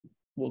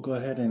we'll go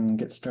ahead and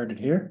get started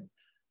here.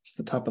 It's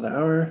the top of the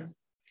hour.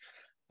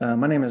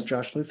 My name is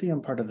Josh Luthi.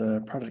 I'm part of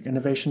the product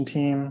innovation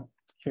team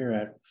here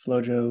at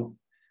FlowJo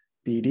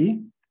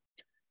BD.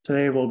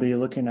 Today, we'll be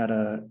looking at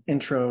an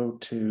intro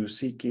to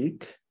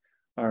SeqGeq,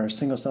 our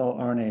single-cell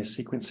RNA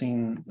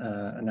sequencing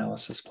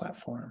analysis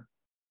platform.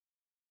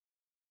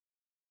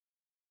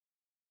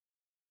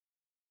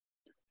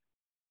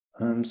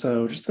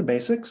 So just the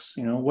basics,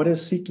 what is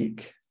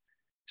SeqGeq?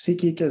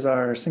 SeqGeq is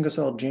our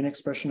single-cell gene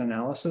expression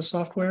analysis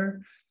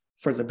software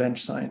for the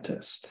bench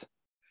scientist.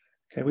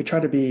 Okay, we try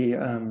to be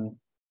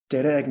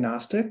data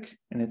agnostic,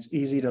 and it's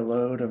easy to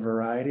load a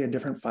variety of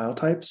different file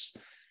types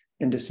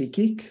into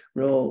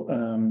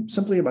SeqGeq,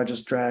 simply by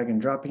just drag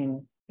and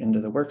dropping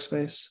into the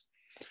workspace.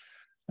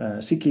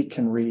 SeqGeq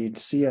can read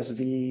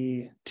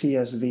CSV,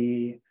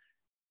 TSV,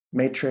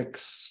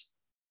 matrix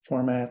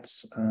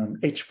formats,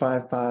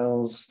 H5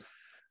 files,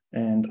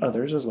 and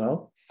others as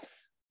well.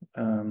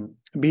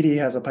 BD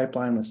has a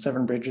pipeline with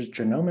 7 Bridges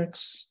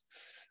Genomics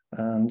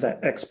that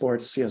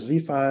exports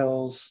CSV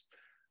files.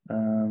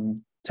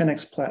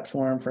 10x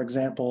platform, for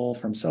example,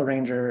 from Cell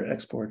Ranger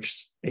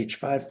exports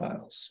H5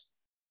 files.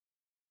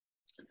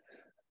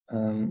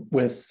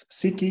 With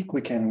SeqGeq,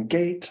 we can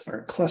gate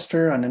or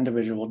cluster on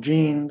individual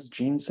genes,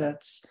 gene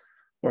sets,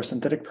 or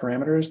synthetic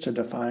parameters to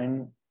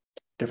define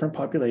different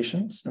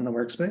populations in the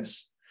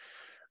workspace.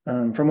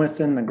 From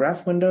within the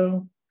graph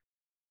window,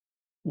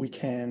 we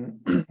can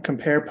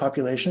compare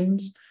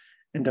populations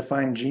and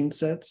define gene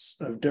sets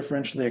of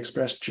differentially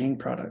expressed gene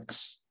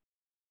products.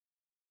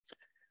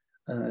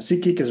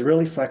 SeqGeq is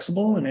really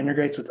flexible and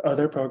integrates with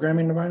other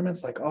programming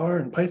environments like R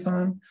and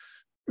Python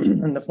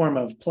in the form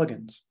of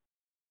plugins.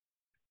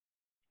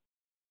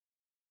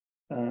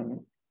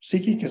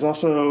 SeqGeq is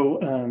also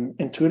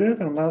intuitive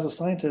and allows a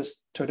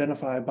scientist to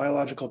identify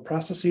biological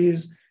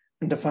processes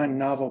and define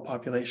novel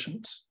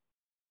populations.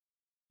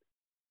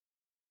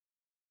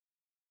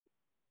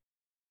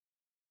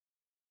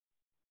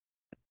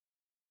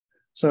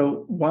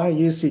 So why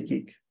use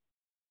SeqGeq?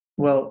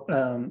 Well,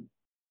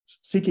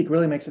 SeqGeq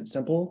really makes it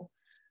simple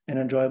and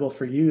enjoyable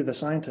for you, the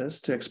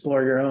scientist, to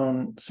explore your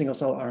own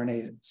single-cell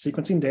RNA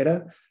sequencing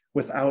data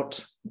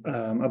without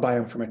a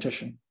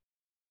bioinformatician.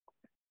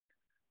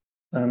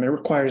 It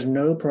requires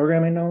no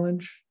programming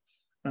knowledge.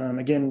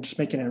 Again, just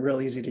making it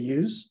real easy to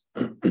use.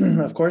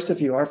 Of course,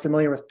 if you are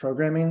familiar with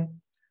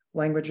programming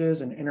languages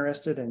and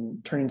interested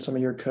in turning some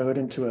of your code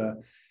into a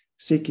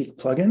SeqGeq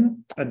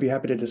plugin, I'd be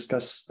happy to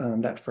discuss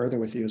that further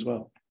with you as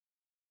well.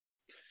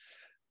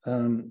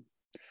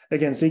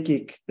 Again,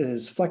 SeqGeq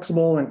is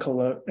flexible and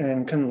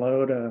can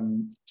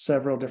load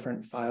several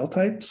different file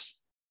types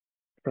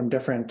from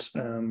different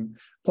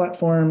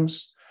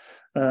platforms.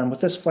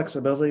 With this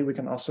flexibility, we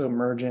can also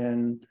merge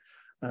in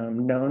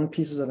known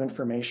pieces of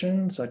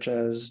information, such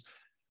as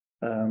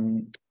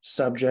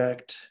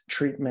subject,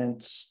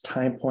 treatments,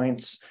 time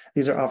points.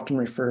 These are often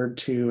referred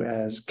to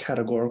as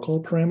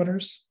categorical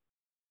parameters.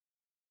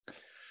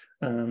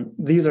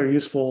 These are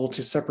useful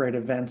to separate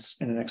events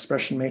in an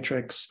expression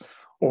matrix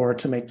or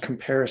to make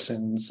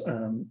comparisons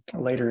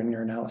later in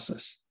your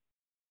analysis.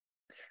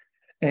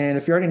 And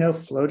if you already know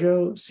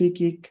FlowJo,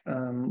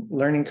 SeqGeq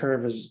learning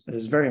curve is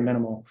very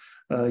minimal.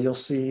 You'll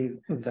see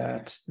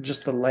that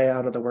just the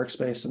layout of the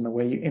workspace and the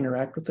way you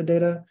interact with the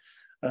data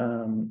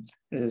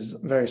is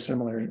very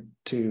similar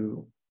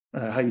to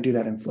how you do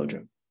that in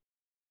FlowJo.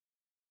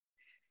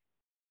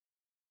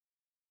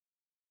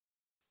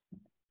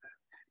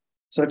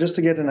 So just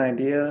to get an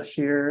idea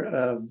here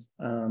of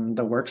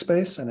the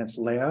workspace and its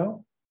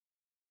layout,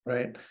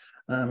 right?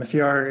 If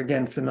you are,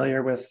 again,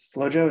 familiar with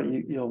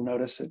FlowJo, you'll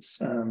notice it's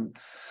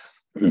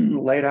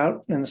laid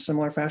out in a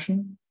similar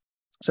fashion.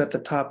 So at the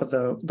top of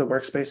the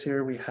workspace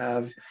here, we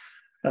have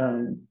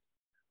our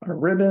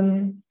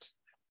ribbon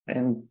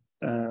and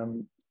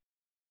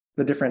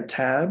the different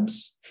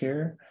tabs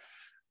here.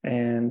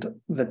 And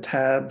the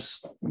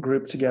tabs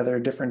group together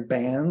different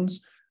bands,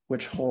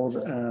 which hold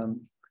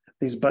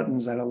these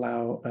buttons that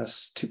allow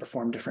us to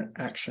perform different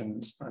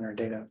actions on our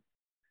data.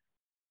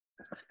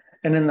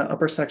 And in the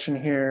upper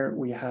section here,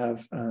 we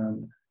have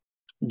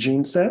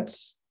gene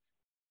sets.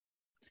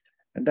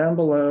 And down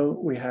below,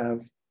 we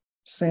have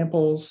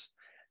samples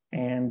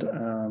and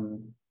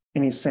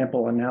any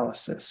sample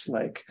analysis,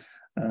 like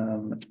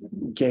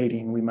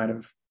gating we might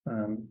have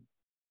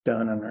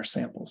done on our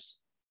samples.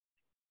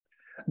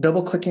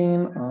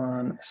 Double-clicking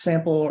on a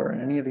sample or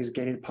any of these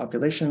gated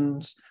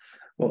populations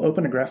will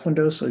open a graph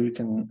window so you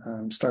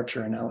can start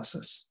your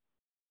analysis.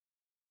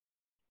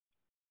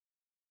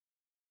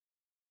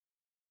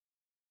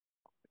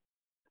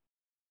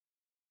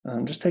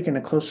 Just taking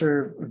a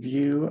closer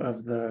view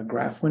of the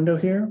graph window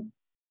here.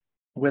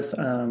 With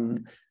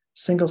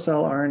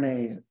single-cell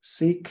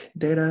RNA-seq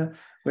data,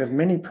 we have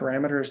many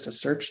parameters to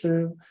search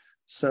through.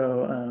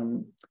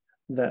 So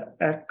the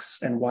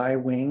X and Y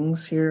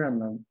wings here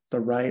on the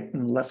right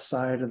and left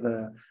side of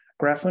the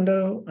graph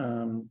window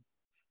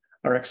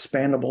are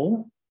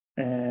expandable,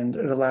 and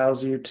it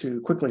allows you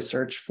to quickly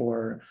search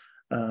for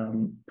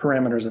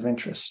parameters of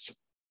interest.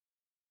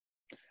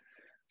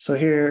 So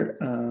here,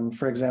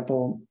 for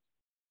example,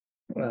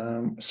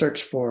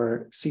 search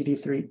for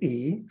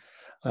CD3E.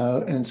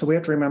 And so we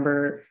have to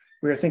remember,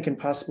 we are thinking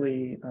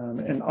possibly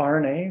an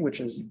RNA, which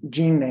is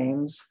gene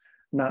names,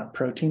 not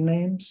protein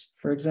names.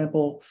 For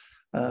example,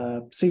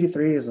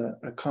 CD3 is a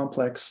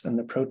complex, and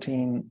the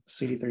protein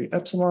CD3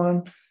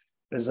 epsilon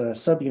is a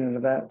subunit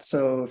of that.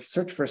 So if you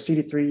search for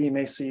CD3, you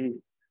may see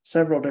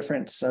several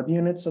different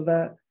subunits of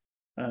that.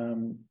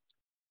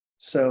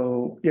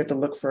 So you have to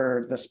look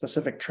for the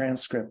specific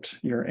transcript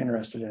you're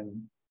interested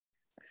in.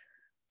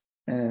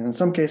 And in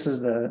some cases,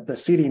 the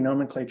CD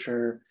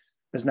nomenclature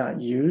is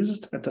not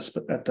used at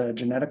the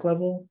genetic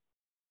level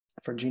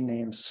for gene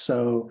names.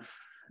 So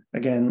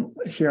again,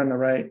 here on the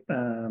right,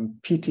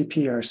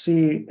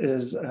 PTPRC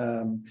is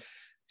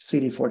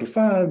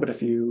CD45, but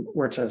if you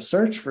were to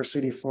search for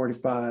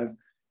CD45,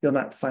 you'll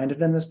not find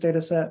it in this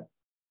data set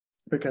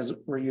because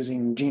we're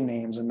using gene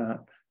names and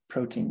not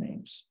protein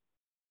names.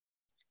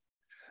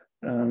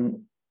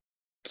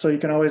 So you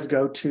can always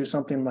go to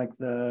something like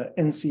the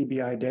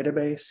NCBI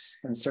database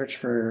and search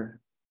for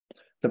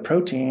the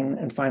protein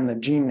and find the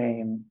gene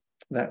name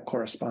that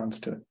corresponds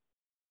to it.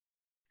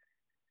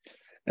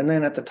 And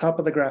then at the top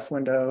of the graph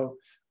window,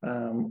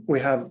 we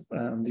have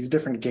these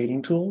different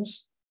gating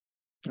tools,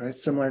 right?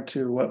 Similar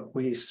to what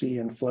we see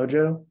in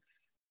FlowJo,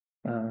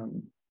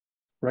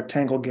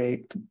 rectangle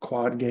gate,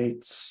 quad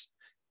gates,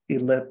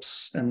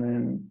 ellipse, and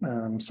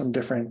then some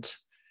different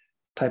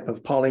type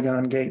of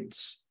polygon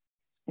gates.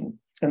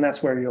 And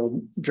that's where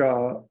you'll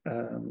draw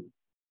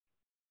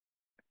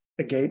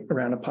a gate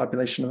around a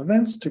population of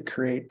events to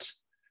create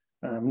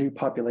new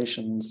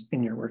populations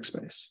in your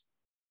workspace.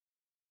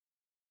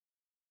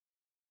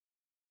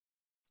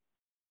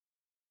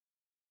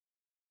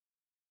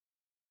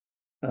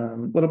 A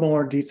little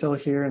more detail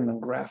here in the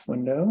graph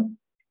window.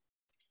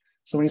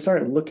 So when you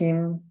start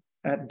looking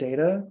at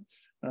data,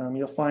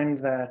 you'll find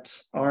that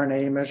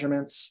RNA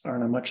measurements are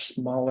in a much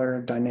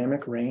smaller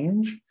dynamic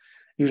range.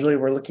 Usually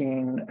we're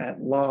looking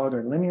at log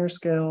or linear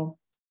scale,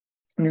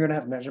 and you're going to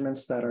have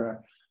measurements that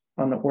are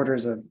on the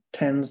orders of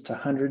tens to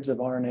hundreds of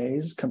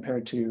RNAs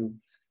compared to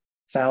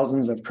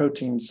thousands of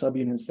protein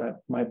subunits that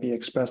might be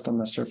expressed on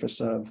the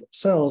surface of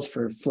cells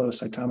for flow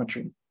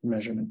cytometry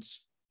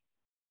measurements.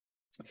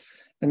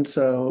 And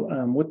so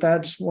with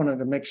that, just wanted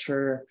to make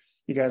sure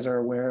you guys are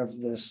aware of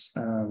this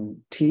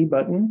T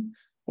button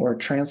or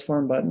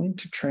transform button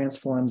to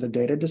transform the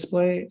data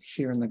display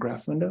here in the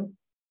graph window.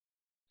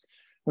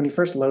 When you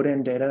first load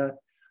in data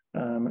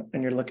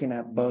and you're looking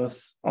at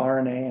both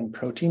RNA and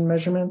protein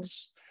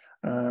measurements,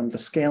 the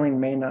scaling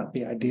may not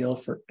be ideal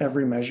for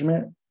every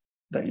measurement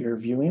that you're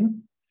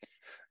viewing.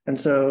 And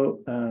so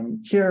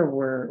here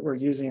we're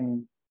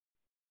using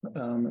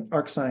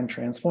ArcSine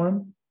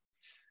transform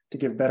to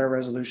give better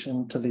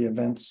resolution to the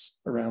events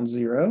around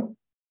 0.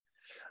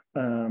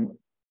 And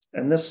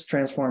this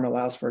transform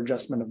allows for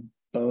adjustment of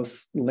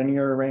both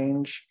linear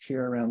range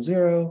here around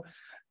 0,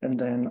 and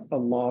then a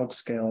log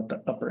scale at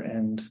the upper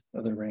end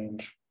of the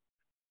range.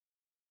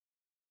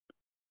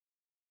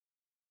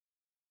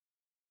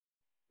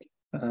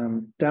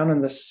 Down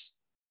in this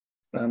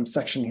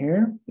section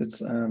here,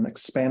 it's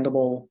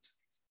expandable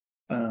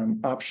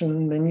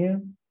option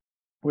menu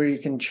where you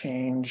can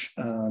change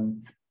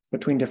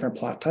between different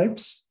plot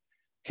types.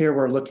 Here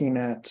we're looking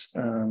at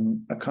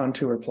a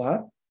contour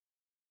plot,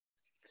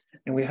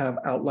 and we have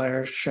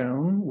outliers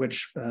shown,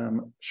 which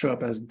show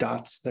up as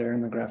dots there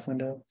in the graph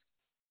window.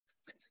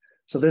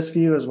 So this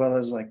view, as well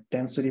as like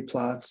density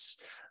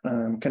plots,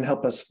 can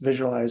help us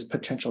visualize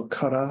potential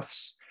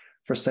cutoffs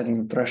for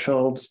setting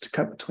thresholds to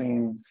cut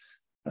between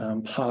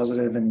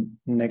positive and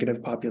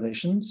negative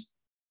populations.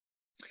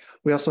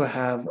 We also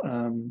have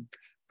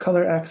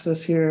color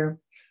axis here,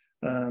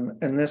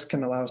 and this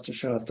can allow us to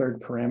show a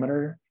third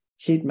parameter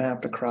heat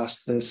mapped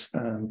across this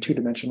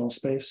two-dimensional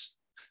space.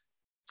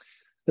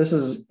 This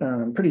is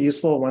pretty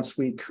useful once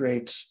we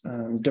create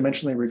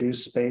dimensionally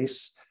reduced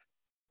space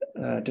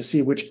to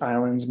see which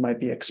islands might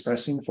be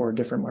expressing for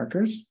different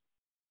markers.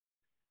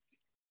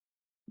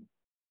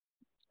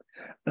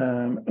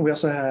 We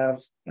also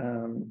have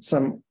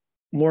some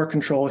more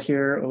control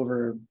here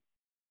over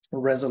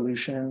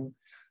resolution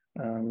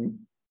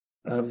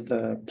of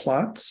the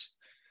plots.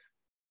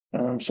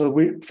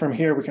 So from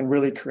here, we can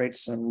really create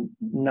some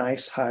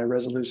nice high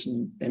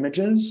resolution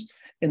images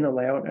in the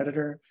layout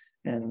editor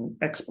and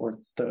export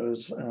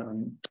those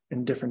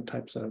in different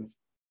types of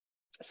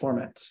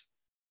formats.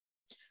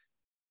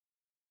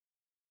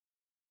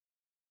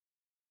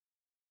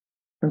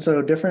 And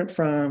so different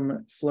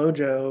from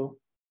FlowJo,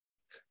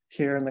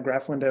 here in the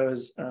graph window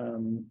is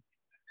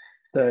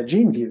the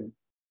gene view.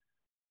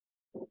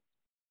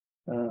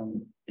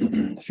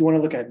 If you want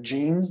to look at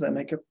genes that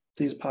make up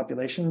these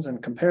populations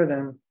and compare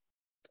them,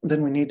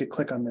 then we need to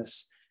click on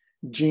this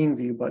gene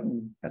view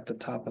button at the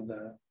top of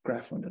the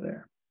graph window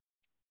there.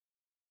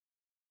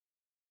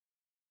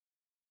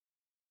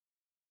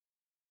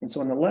 And so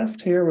on the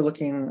left here, we're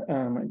looking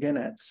again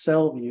at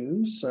cell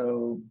views.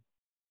 So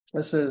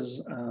this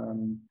is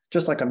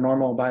just like a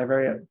normal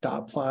bivariate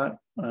dot plot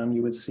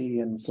you would see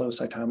in flow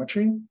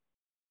cytometry,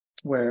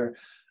 where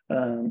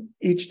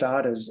Each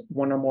dot is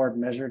one or more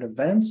measured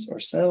events or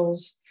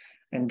cells,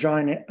 and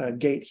drawing a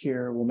gate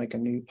here will make a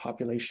new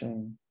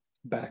population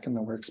back in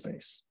the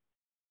workspace.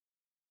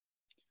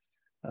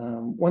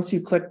 Once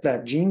you click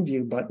that gene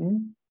view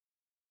button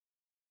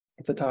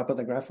at the top of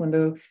the graph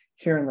window,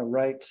 here on the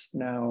right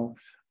now,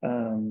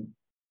 the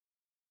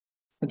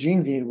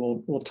gene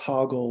view will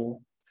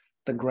toggle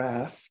the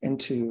graph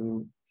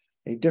into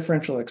a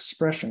differential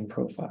expression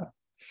profile.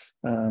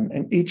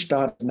 And each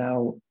dot is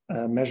now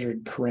a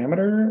measured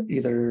parameter,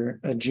 either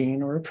a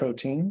gene or a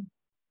protein.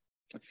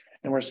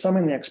 And we're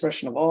summing the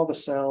expression of all the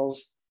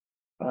cells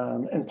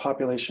in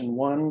population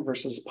 1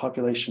 versus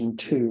population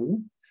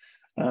 2.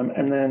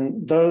 And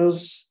then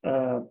those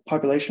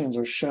populations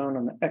are shown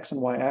on the X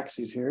and Y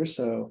axes here.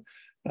 So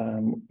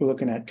we're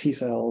looking at T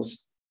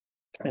cells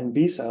and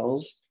B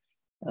cells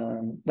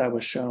that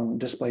was shown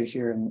displayed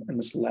here in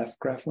this left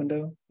graph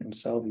window in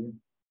cell view.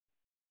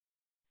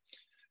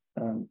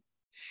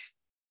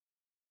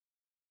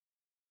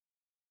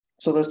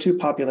 So those two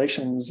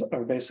populations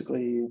are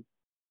basically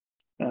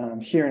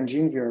here in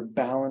GeneView are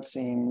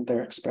balancing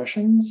their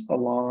expressions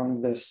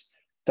along this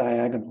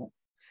diagonal.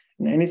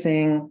 And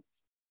anything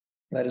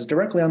that is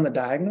directly on the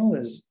diagonal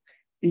is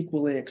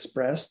equally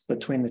expressed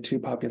between the two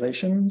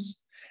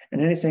populations,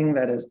 and anything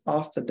that is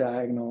off the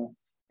diagonal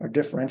are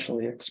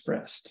differentially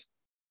expressed.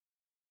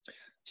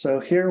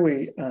 So here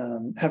we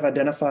have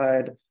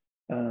identified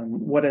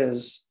what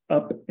is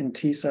up in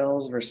T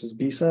cells versus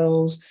B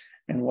cells,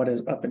 and what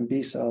is up in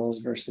B cells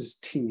versus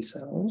T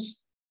cells.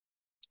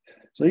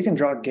 So you can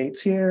draw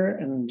gates here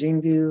in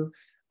GeneView,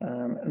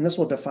 and this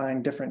will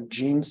define different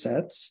gene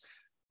sets.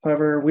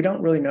 However, we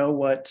don't really know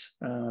what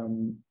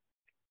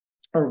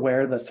or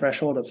where the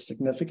threshold of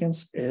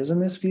significance is in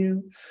this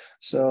view.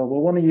 So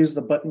we'll want to use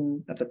the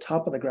button at the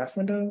top of the graph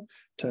window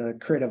to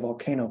create a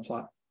volcano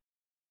plot.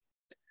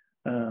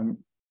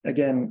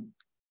 Again,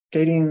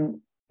 gating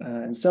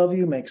in cell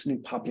view makes new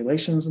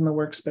populations in the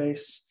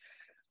workspace,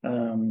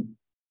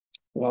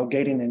 while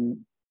gating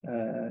in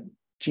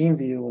gene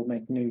view will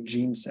make new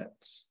gene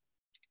sets.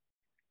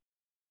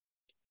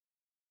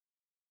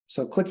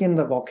 So clicking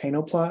the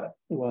volcano plot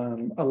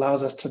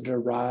allows us to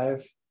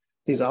derive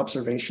these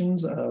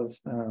observations of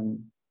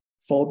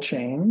fold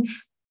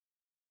change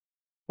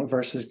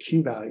versus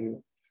Q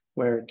value,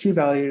 where Q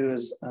value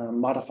is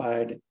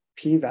modified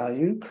P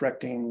value,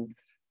 correcting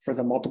for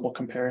the multiple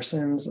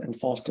comparisons and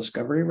false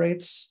discovery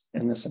rates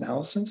in this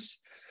analysis.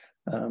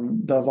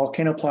 The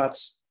volcano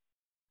plots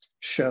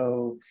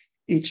show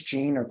each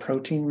gene or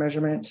protein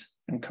measurement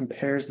and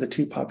compares the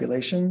two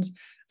populations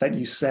that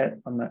you set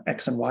on the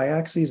X and Y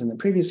axes in the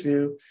previous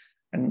view,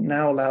 and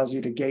now allows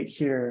you to gate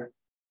here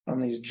on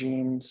these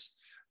genes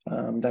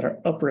that are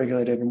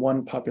upregulated in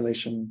one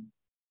population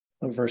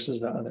versus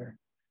the other.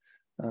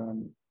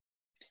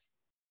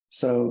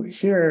 So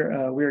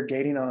here we're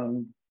gating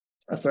on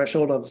a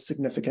threshold of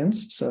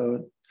significance.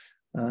 So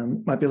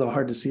might be a little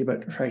hard to see,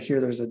 but right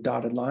here there's a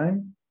dotted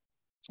line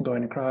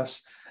going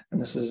across,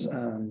 and this is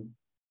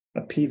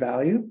a P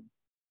value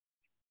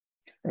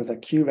or the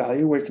Q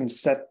value, where you can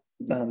set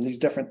these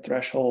different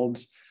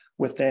thresholds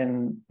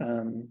within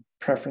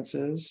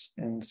preferences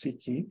in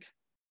SeqGeq.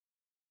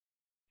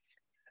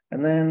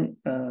 And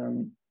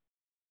then,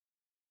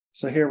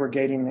 so here we're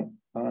gating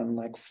on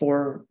like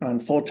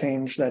fold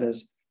change that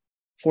is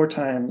 4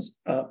 times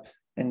up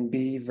in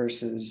B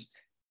versus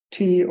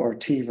T, or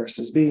T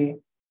versus B.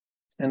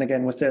 And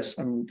again, with this,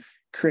 I'm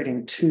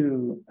creating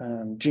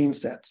 2 gene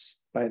sets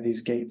by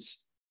these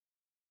gates.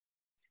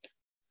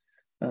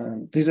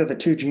 These are the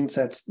 2 gene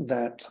sets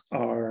that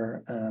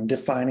are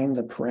defining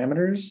the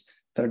parameters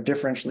that are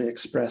differentially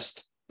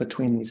expressed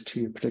between these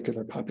 2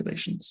 particular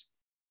populations.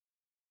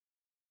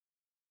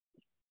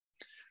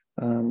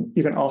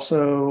 You can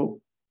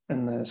also,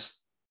 in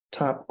this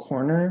top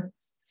corner,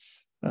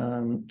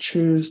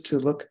 choose to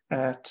look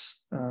at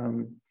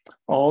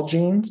all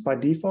genes by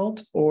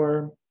default,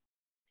 or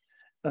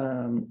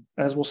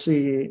as we'll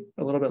see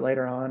a little bit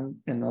later on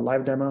in the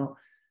live demo,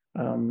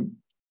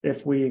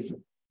 if we've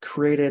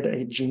created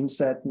a gene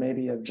set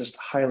maybe of just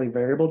highly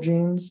variable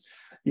genes,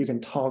 you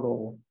can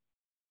toggle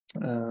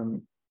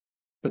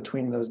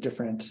between those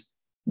different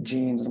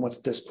genes and what's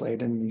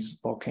displayed in these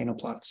volcano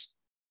plots.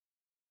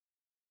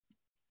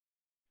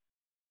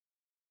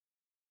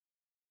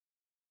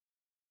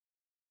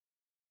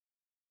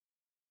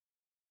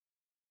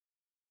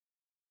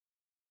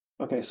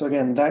 Okay, so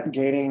again, that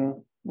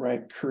gating,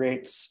 right,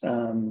 creates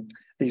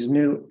these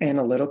new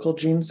analytical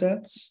gene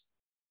sets,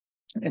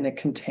 and it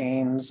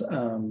contains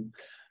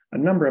a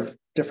number of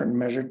different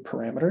measured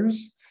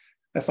parameters.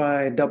 If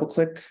I double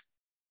click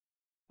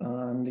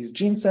on these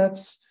gene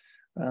sets,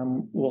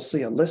 we'll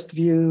see a list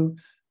view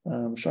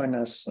showing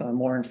us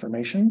more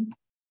information.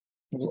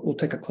 We'll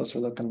take a closer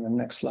look on the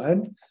next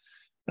slide.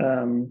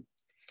 And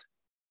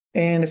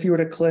if you were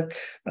to click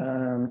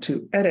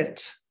to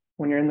edit,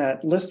 when you're in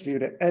that list view,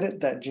 to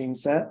edit that gene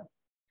set,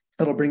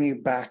 it'll bring you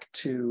back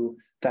to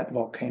that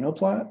volcano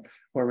plot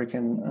where we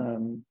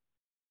can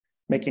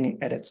make any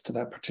edits to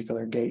that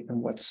particular gate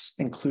and what's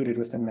included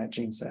within that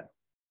gene set.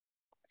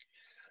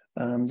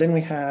 Then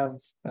we have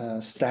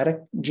static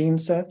gene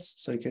sets.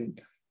 So you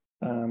could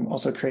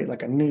also create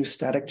like a new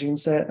static gene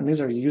set, and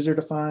these are user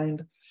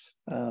defined.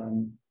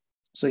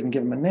 So you can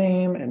give them a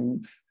name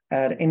and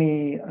add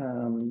any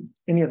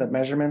of the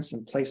measurements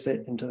and place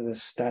it into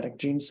this static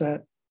gene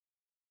set.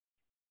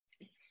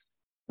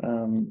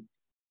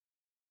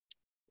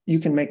 You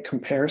can make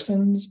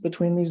comparisons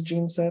between these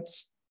gene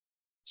sets.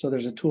 So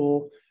there's a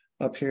tool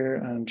up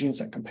here, gene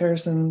set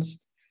comparisons.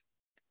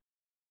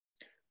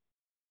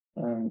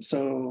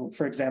 So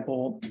for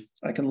example,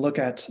 I can look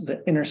at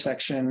the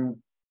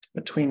intersection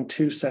between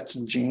two sets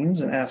of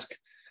genes and ask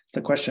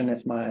the question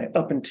if my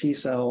up and T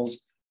cells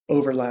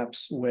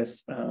overlaps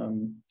with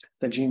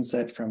the gene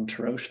set from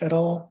Tarosh et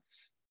al.,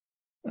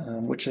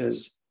 which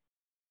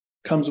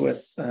comes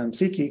with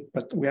SeqGeq,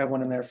 but we have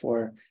one in there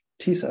for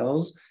T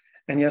cells.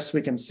 And yes,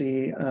 we can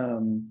see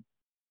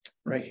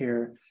right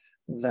here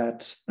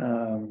that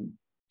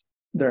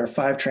there are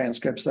 5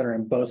 transcripts that are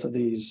in both of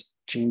these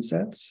gene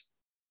sets.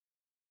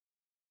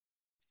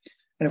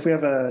 And if we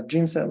have a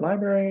gene set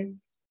library,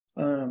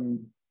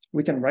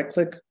 we can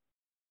right-click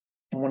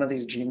on one of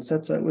these gene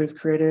sets that we've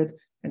created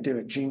and do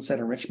a gene set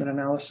enrichment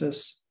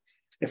analysis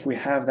if we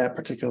have that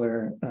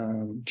particular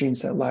gene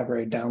set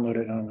library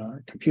downloaded on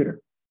our computer.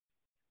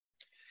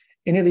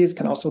 Any of these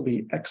can also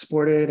be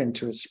exported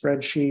into a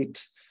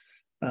spreadsheet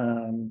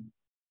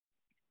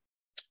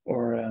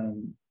or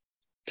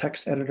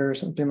text editor or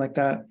something like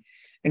that.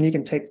 And you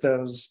can take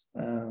those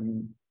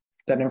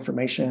that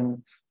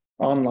information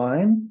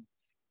online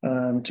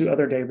to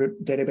other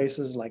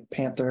databases like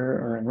Panther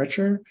or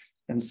Enricher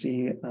and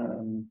see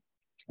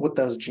what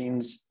those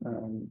genes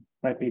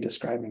might be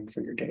describing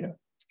for your data.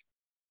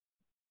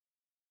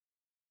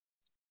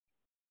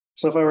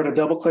 So if I were to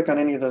double click on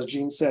any of those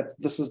gene sets,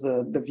 this is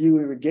the view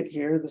we would get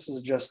here. This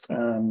is just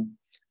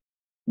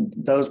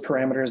those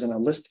parameters in a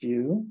list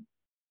view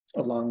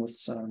along with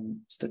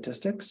some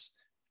statistics.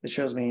 It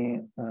shows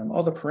me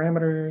all the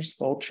parameters,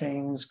 fold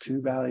chains,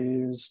 Q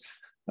values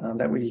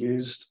that we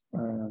used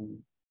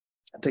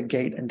to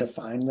gate and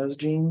define those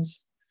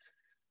genes.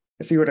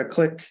 If you were to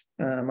click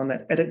on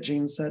that edit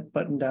gene set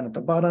button down at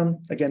the bottom,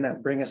 again,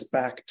 that brings us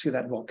back to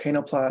that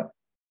volcano plot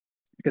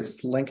because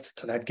it's linked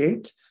to that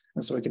gate.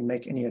 And so we can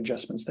make any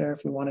adjustments there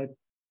if we wanted.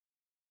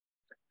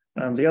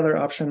 The other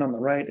option on the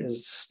right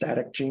is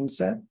static gene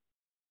set.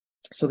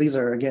 So these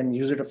are, again,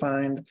 user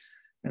defined.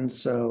 And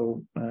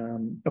so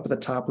up at the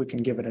top, we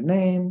can give it a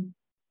name.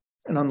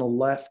 And on the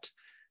left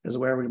is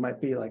where we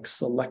might be like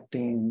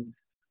selecting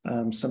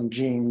some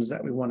genes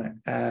that we want to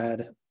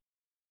add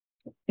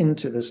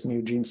into this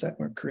new gene set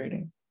we're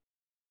creating.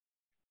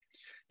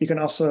 You can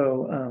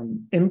also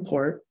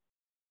import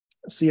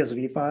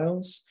CSV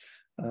files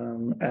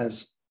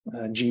as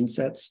gene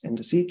sets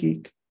into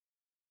SeqGeq.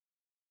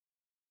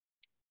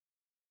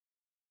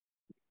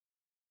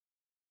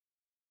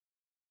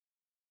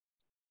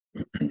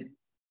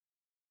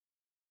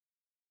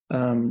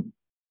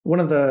 One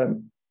of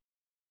the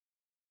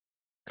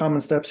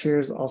common steps here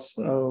is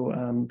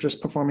also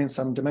just performing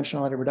some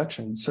dimensionality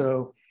reduction.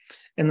 So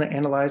in the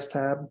Analyze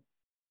tab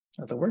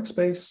of the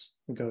workspace,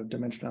 we go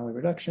dimensionality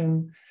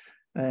reduction.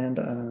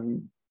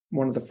 And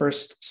one of the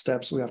first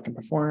steps we have to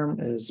perform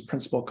is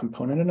principal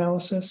component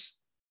analysis.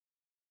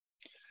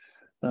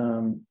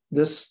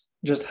 This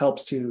just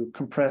helps to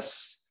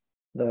compress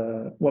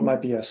what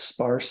might be a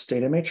sparse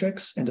data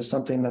matrix into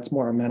something that's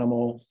more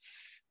amenable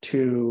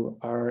to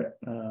our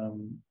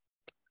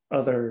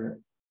other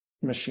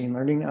machine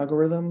learning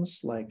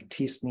algorithms like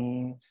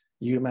t-SNE,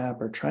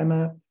 UMAP, or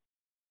TriMap.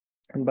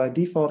 And by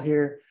default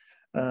here,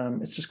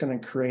 it's just going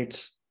to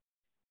create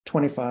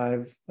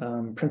 25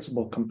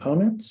 principal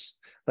components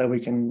that we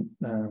can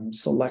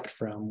select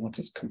from once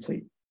it's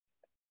complete.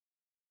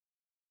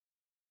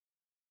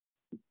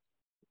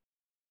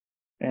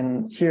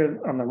 And here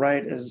on the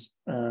right is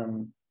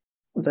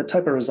the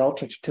type of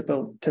results that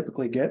you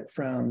typically get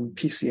from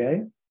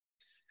PCA.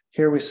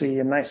 Here we see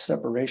a nice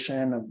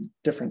separation of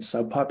different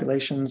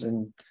subpopulations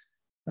in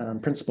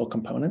principal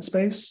component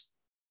space.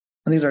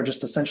 And these are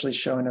just essentially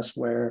showing us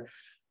where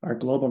our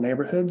global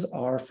neighborhoods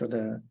are for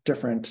the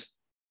different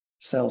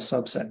cell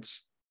subsets.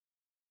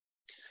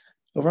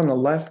 Over on the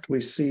left,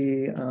 we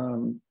see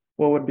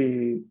what would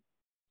be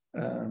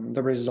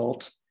the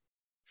result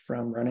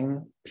from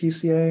running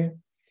PCA,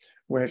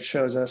 where it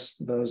shows us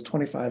those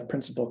 25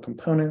 principal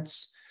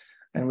components,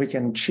 and we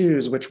can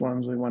choose which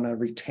ones we want to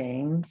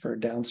retain for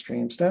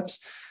downstream steps.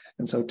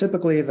 And so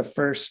typically the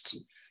first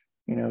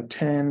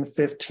 10,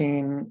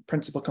 15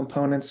 principal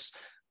components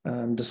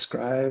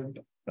describe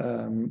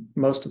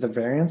most of the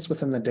variance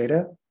within the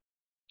data.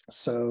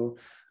 So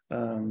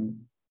I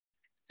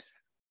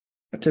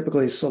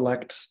typically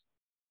select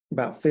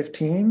about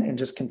 15 and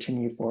just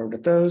continue forward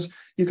with those.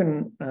 You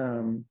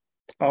can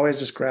always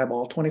just grab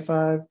all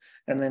 25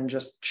 and then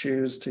just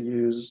choose to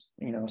use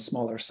a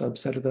smaller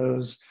subset of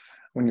those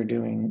when you're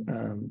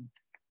doing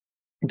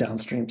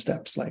downstream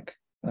steps like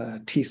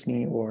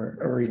t-SNE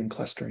or even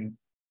clustering.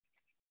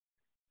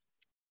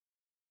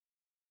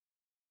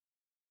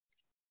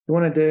 You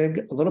want to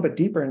dig a little bit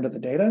deeper into the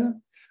data.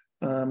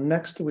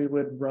 Next, we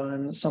would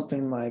run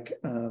something like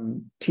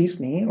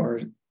tsne,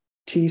 or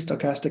T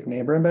stochastic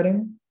neighbor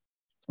embedding.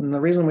 And the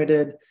reason we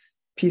did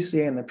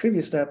PCA in the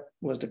previous step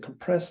was to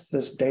compress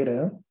this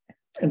data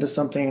into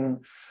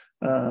something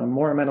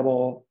more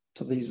amenable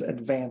to these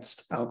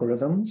advanced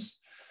algorithms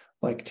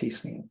like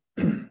tsne.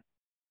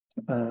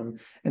 And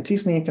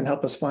tsne can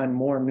help us find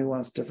more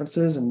nuanced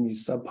differences in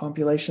these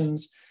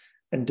subpopulations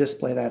and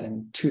display that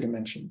in 2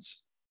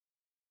 dimensions.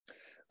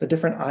 The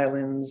different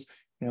islands,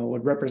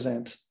 would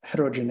represent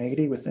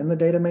heterogeneity within the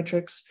data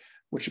matrix,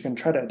 which you can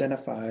try to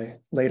identify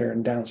later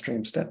in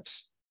downstream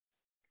steps.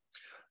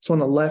 So on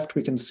the left,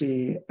 we can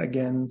see,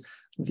 again,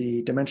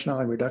 the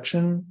dimensionality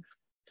reduction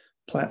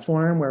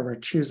platform where we're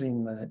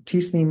choosing the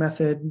tsne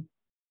method.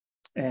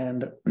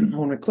 And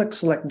when we click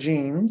select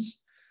genes,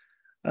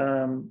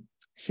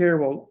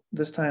 here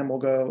this time we'll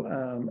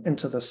go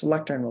into the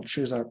selector and we'll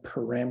choose our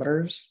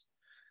parameters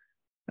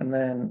and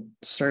then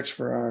search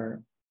for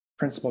our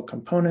principal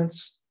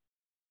components.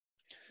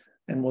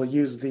 And we'll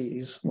use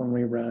these when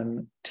we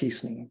run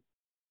tsne.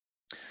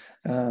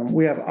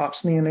 We have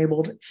opsne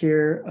enabled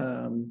here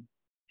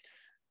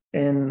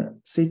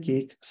in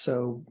SeqGeq.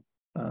 So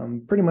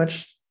pretty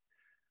much,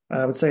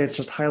 I would say it's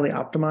just highly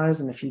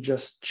optimized. And if you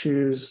just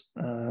choose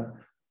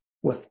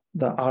with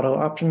the auto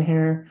option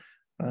here,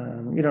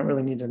 you don't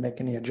really need to make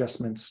any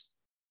adjustments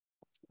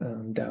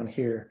down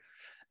here.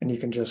 And you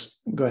can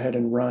just go ahead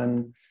and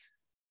run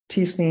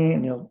tsne,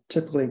 and you'll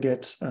typically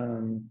get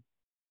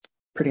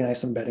pretty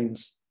nice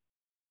embeddings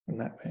in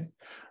that way.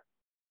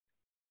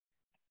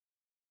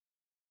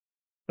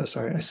 Oh,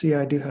 sorry, I see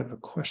I do have a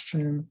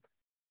question.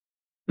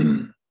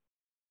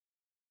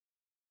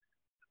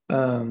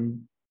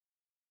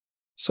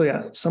 So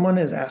yeah, someone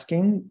is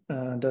asking,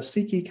 does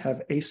SeqGeq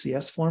have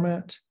ACS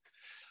format?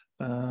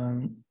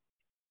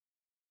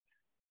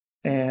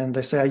 And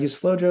they say, I use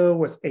FlowJo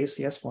with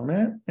ACS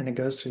format, and it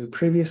goes to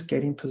previous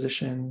gating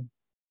position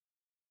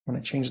when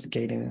I change the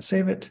gating and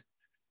save it,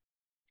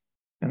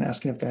 and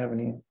asking if they have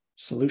any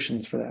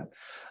solutions for that.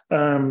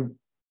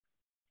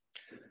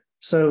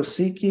 So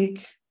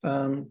SeqGeq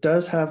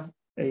does have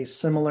a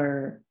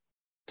similar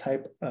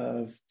type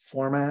of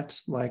format,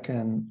 like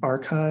an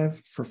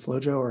archive for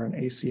FlowJo or an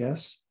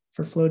ACS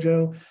for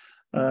FlowJo,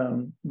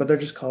 but they're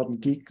just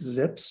called Geek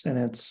zips, and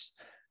it's,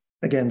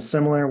 again,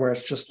 similar, where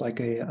it's just like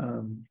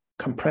a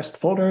compressed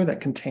folder that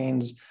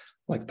contains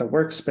like the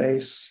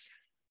workspace,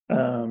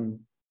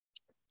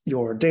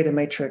 your data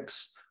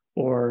matrix,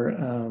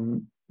 or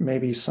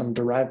maybe some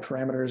derived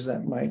parameters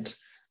that might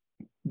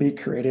be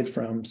created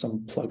from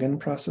some plugin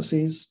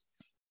processes.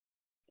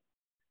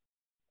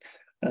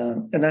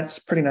 And that's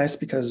pretty nice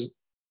because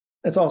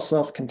it's all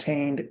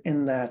self-contained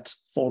in that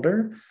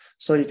folder.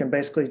 So you can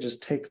basically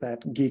just take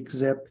that Geek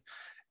zip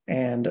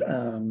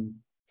and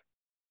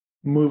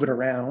move it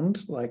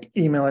around, like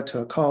email it to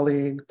a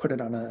colleague, put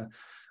it on a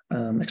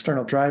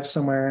external drive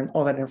somewhere, and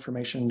all that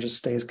information just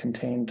stays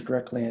contained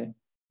directly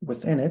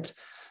within it.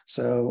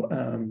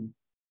 So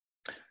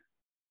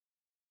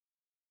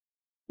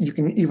you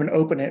can even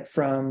open it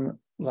from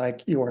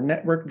like your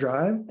network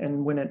drive,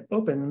 and when it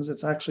opens,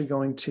 it's actually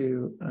going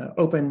to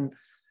open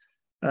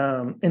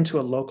into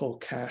a local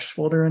cache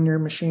folder in your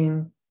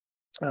machine.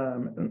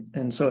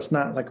 And so it's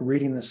not like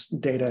reading this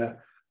data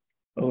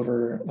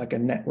over like a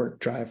network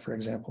drive, for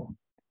example,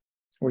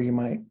 where you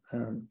might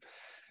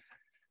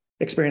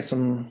experience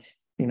some,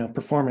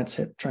 performance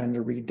hit trying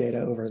to read data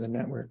over the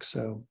network.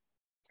 So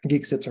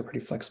Geek zips are pretty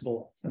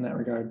flexible in that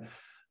regard.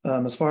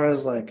 As far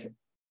as like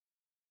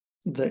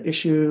the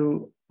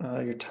issue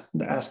you're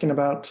asking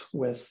about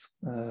with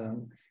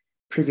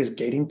previous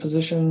gating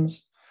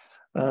positions,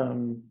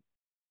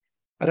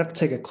 I'd have to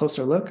take a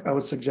closer look. I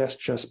would suggest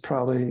just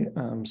probably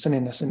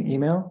sending us an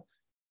email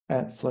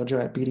at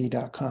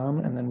flowjo@bd.com,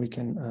 and then we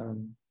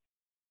can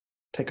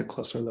take a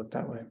closer look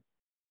that way.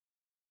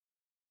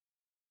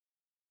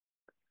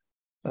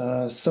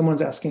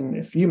 Someone's asking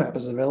if UMAP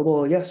is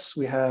available. Yes,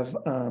 we have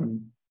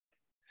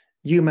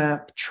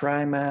UMAP,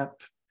 TriMap,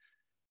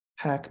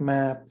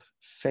 HackMap,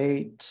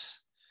 Fate,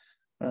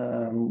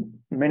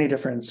 many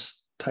different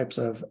types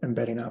of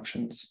embedding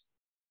options.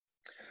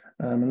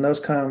 And those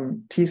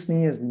come,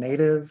 tsne is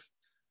native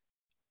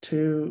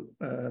to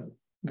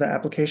the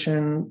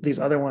application. These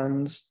other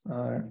ones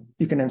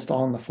you can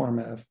install in the form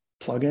of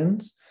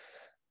plugins.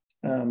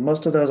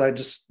 Most of those I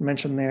just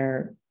mentioned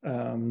there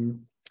are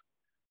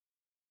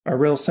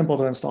real simple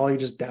to install. You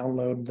just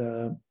download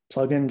the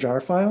plugin jar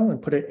file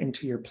and put it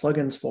into your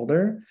plugins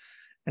folder,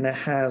 and it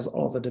has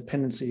all the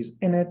dependencies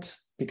in it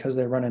because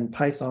they run in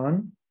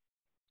Python.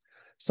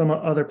 Some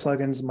other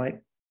plugins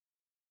might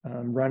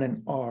run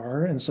in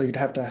R, and so you'd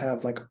have to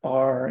have like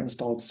R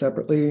installed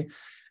separately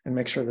and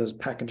make sure those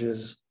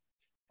packages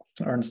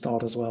are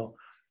installed as well.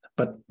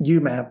 But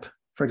UMAP,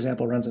 for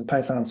example, runs in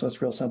Python, so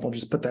it's real simple.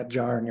 Just put that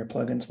jar in your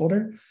plugins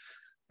folder,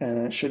 and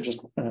it should just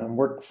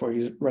work for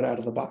you right out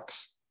of the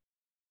box.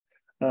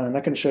 And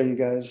I can show you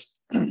guys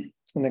an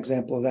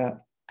example of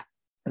that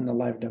in the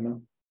live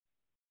demo.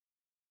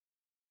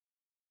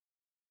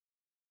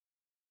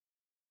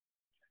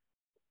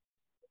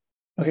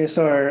 Okay,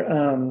 so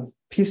our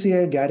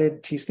PCA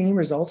guided t-SNE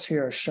results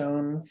here are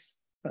shown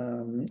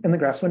in the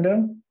graph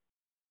window.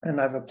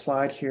 And I've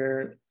applied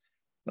here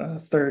a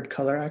third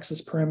color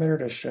axis parameter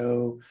to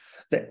show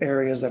the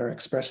areas that are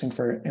expressing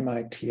for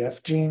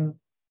MITF gene.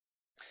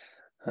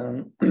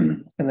 And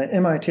the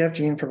MITF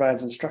gene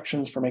provides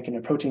instructions for making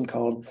a protein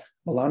called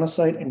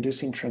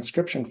melanocyte-inducing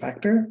transcription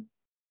factor.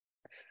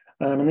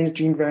 And these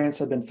gene variants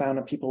have been found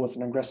in people with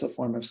an aggressive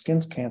form of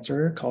skin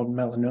cancer called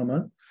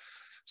melanoma.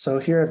 So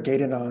here I've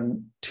gated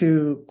on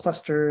 2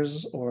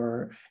 clusters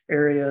or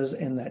areas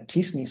in that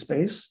t-SNE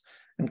space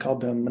and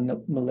called them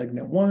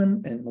malignant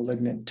 1 and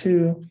malignant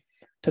 2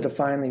 to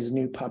define these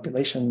new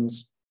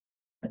populations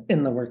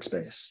in the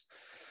workspace.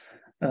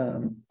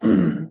 And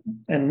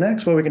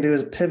next, what we can do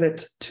is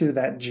pivot to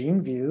that gene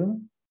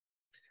view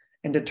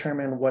and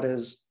determine what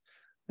is,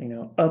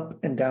 up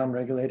and down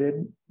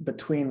regulated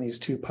between these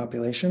 2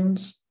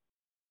 populations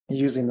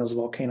using those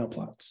volcano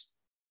plots.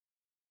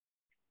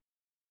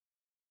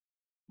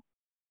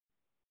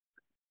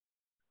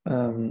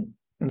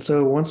 And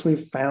so once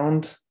we've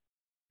found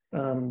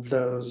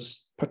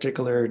those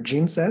particular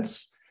gene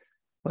sets,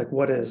 like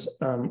what is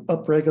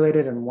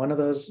upregulated in one of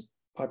those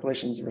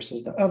populations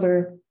versus the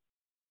other,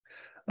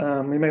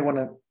 we may want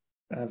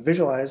to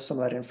visualize some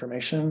of that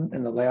information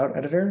in the layout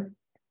editor.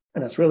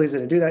 And it's really easy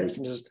to do that. You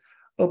can just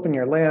open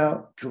your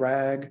layout,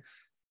 drag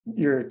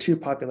your 2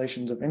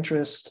 populations of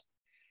interest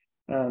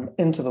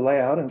into the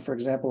layout. And for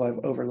example, I've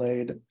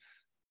overlaid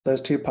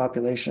those 2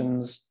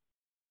 populations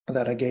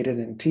that I gated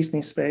in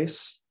t-SNE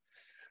space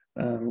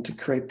to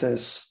create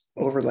this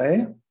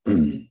overlay.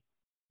 And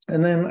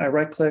then I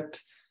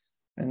right-clicked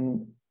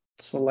and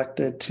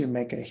selected to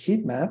make a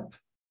heat map,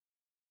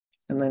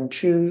 and then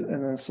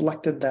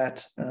selected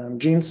that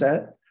gene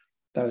set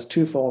that was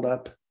 2-fold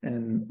up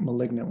in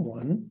malignant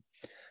 1,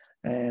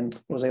 and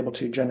was able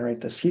to generate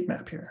this heat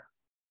map here,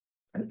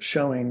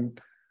 showing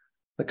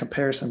the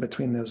comparison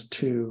between those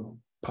 2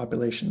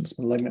 populations,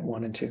 malignant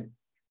 1 and 2. And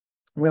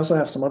we also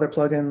have some other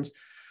plugins,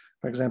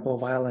 for example,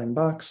 Violin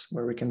Box,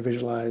 where we can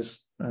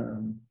visualize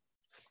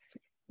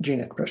gene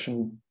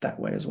expression that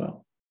way as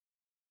well.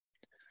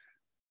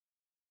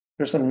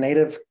 There's some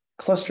native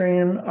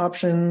clustering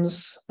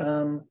options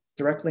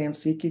directly in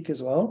SeqGeq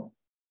as well.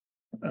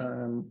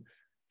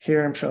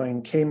 Here I'm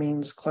showing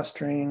k-means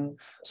clustering.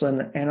 So in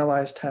the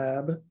Analyze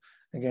tab,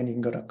 again, you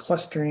can go to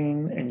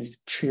clustering and you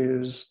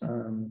choose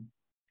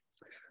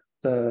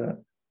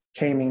the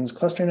k-means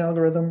clustering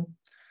algorithm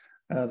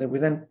that we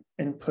then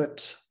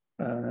input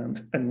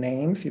a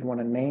name if you'd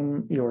want to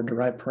name your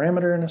derived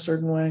parameter in a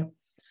certain way,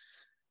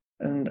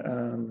 and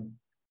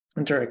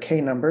enter a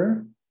k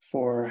number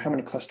for how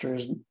many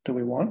clusters do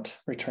we want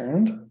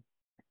returned.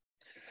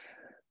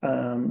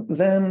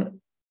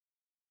 Then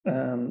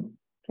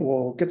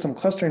we'll get some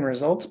clustering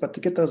results, but to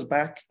get those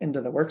back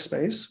into the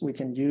workspace, we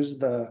can use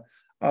the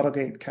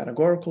AutoGate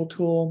categorical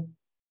tool,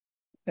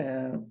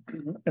 and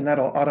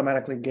that'll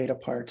automatically gate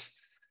apart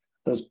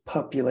those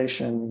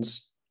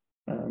populations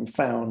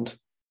found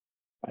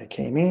by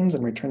k-means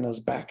and return those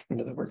back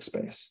into the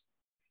workspace.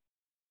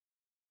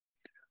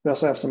 We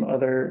also have some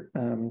other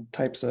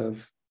types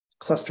of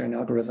clustering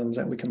algorithms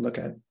that we can look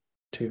at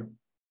too.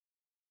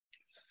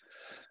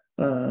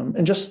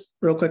 And just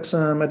real quick,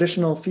 some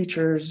additional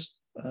features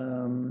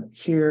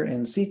here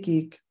in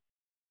SeqGeq.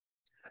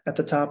 At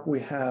the top, we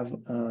have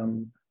a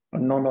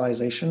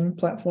normalization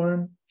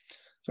platform.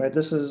 So,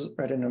 this is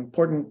an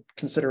important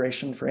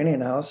consideration for any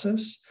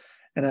analysis,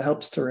 and it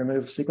helps to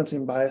remove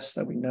sequencing bias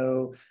that we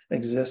know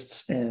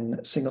exists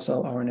in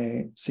single-cell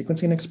RNA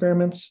sequencing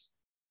experiments.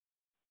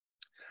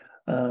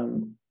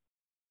 One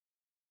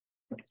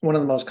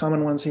of the most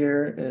common ones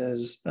here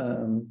is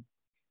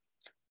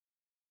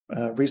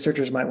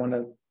researchers might want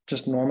to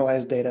just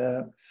normalize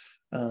data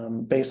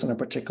based on a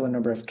particular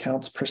number of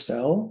counts per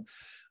cell.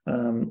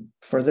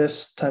 For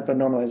this type of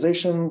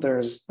normalization,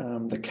 there's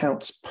the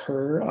counts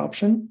per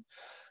option.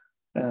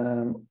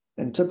 And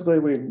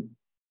typically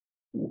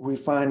we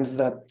find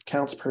that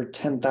counts per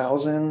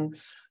 10,000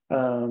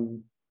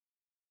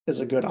 is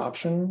a good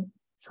option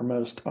for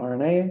most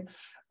RNA.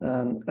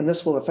 And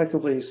this will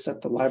effectively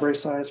set the library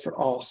size for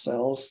all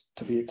cells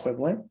to be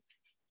equivalent.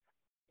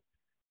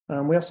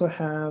 We also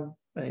have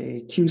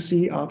a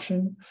QC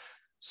option.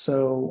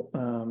 So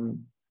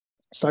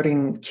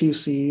starting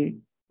QC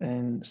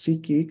and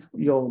SeqGeq,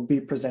 you'll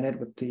be presented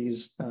with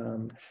these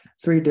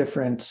 3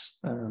 different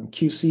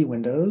QC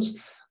windows.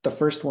 The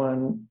first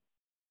one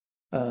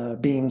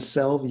being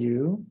cell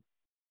view.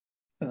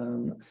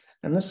 And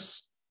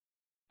this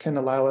can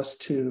allow us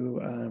to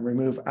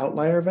remove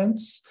outlier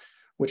events,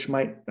 which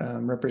might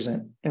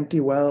represent empty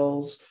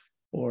wells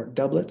or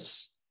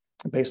doublets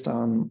based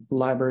on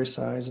library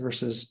size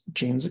versus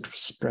genes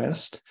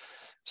expressed.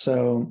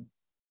 So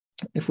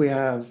if we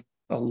have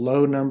a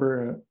low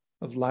number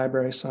of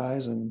library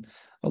size and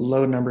a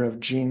low number of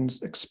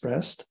genes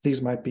expressed,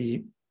 these might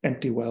be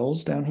empty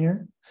wells down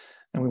here,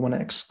 and we want to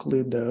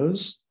exclude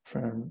those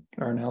from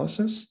our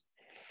analysis.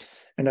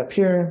 And up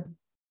here,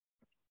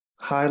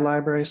 high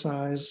library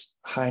size,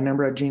 high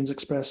number of genes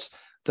expressed,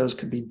 those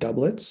could be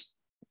doublets.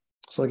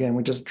 So again,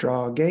 we just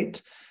draw a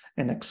gate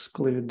and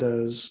exclude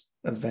those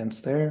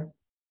events there.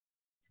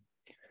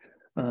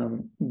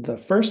 The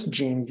first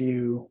gene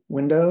view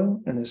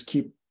window in this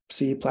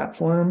QC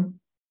platform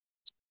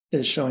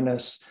is showing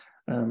us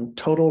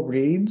total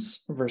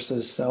reads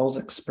versus cells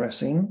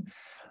expressing.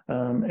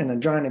 And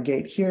drawing a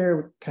gate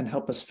here can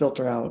help us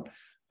filter out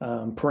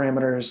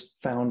parameters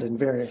found in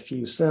very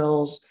few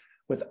cells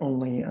with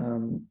only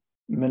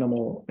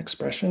minimal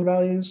expression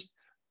values,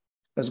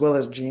 as well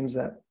as genes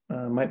that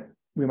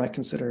we might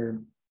consider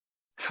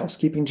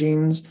housekeeping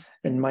genes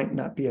and might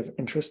not be of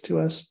interest to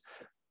us.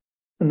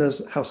 And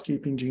those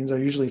housekeeping genes are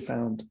usually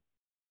found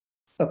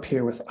up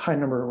here with a high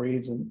number of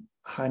reads and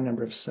high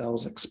number of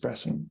cells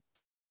expressing.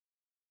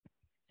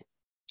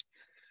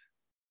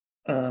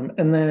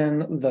 And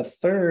then the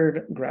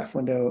third graph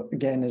window,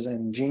 again, is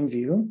in gene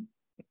view.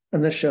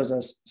 And this shows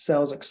us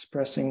cells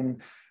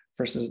expressing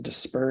versus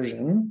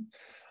dispersion.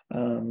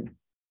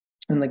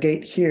 And the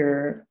gate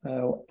here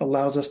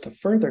allows us to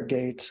further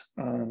gate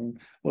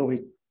what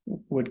we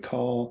would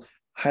call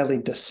highly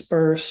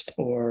dispersed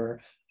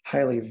or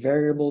highly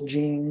variable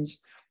genes.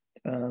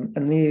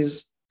 And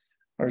these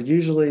are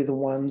usually the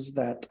ones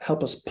that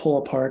help us pull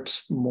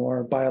apart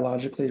more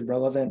biologically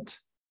relevant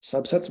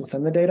subsets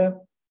within the data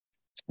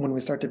when we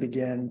start to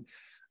begin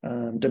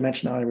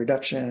dimensionality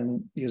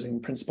reduction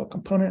using principal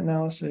component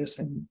analysis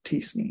and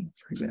t-SNE,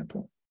 for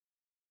example.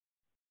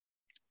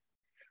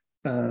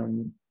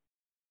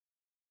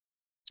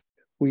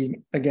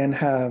 We again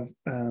have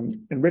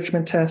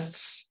enrichment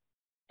tests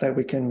that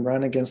we can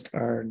run against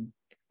our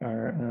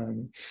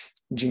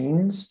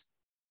genes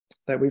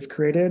that we've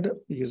created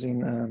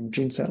using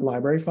gene set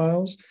library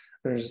files.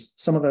 There's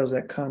some of those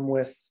that come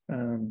with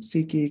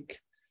SeqGeq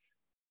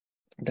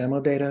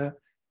demo data.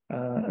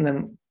 And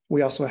then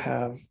we also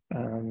have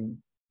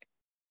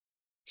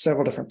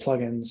several different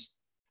plugins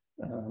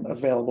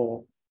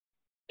available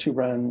to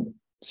run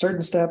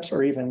certain steps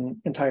or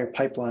even entire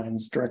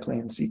pipelines directly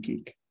in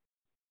SeqGeq.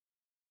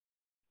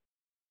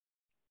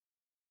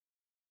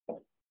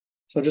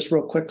 So just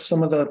real quick,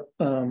 some of the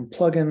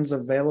plugins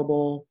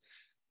available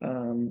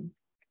kind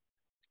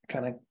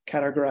of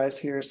categorized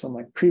here, some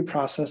like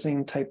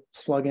pre-processing type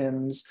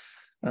plugins,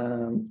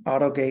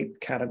 auto-gate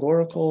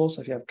categorical.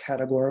 So if you have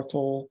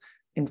categorical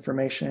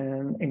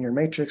information in your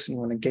matrix and you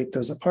want to gate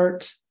those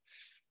apart,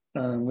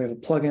 we have a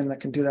plugin that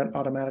can do that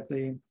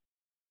automatically.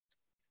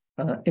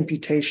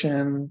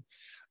 Imputation,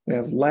 we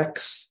have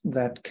Lex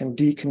that can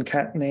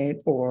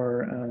deconcatenate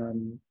or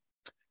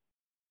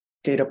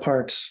gate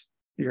apart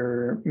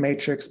your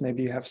matrix.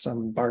 Maybe you have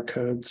some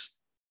barcodes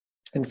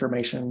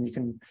information, you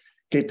can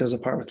gate those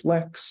apart with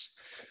Lex.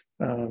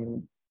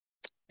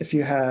 If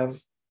you have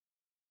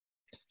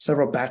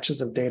several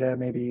batches of data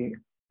maybe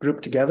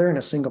grouped together in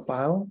a single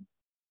file,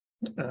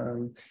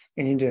 and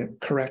you need to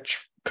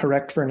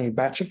correct for any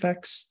batch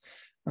effects,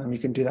 you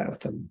can do that with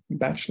the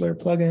Bachelor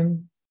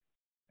plugin.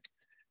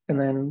 And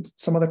then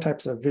some other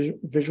types of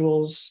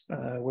visuals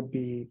would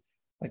be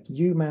like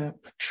UMAP,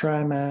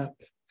 TriMap,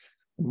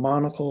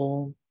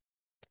 Monocle,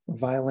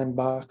 Violin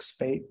Box,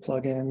 Fate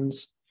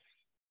plugins.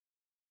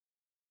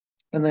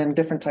 And then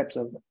different types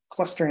of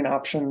clustering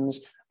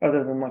options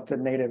other than like the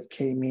native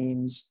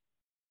k-means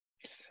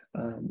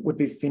would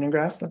be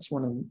Phenograph. That's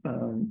one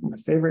of my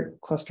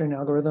favorite clustering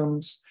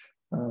algorithms.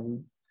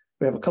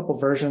 We have a couple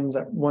versions,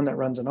 one that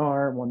runs in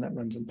R, one that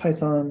runs in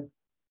Python.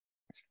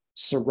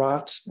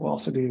 Seurat will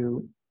also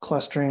do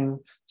clustering.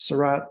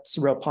 Seurat's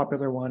a real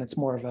popular one. It's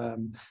more of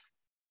an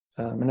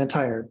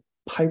entire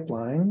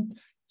pipeline.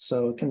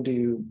 So it can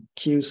do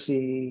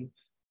QC,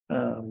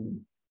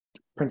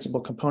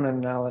 principal component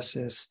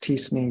analysis,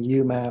 t-SNE,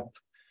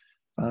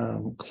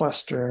 UMAP,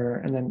 cluster,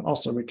 and then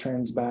also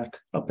returns back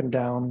up and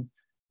down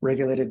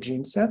regulated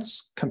gene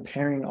sets,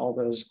 comparing all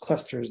those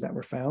clusters that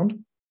were found.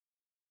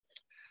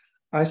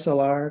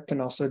 ISLR can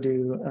also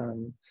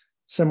do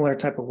similar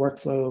type of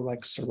workflow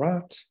like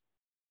Seurat.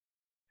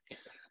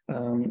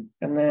 And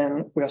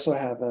then we also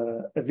have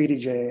a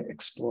VDJ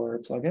Explorer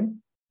plugin,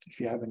 if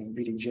you have any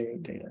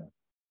VDJ data.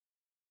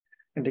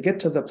 And to get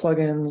to the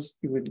plugins,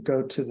 you would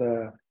go to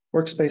the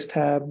Workspace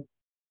tab,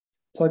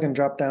 plugin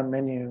drop-down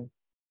menu,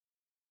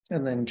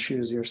 and then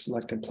choose your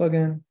selected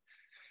plugin.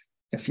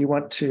 If you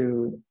want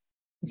to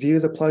view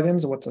the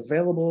plugins and what's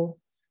available,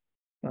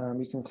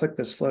 you can click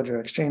this FlowJo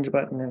Exchange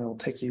button and it'll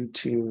take you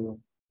to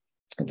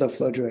the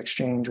FlowJo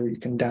Exchange where you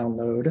can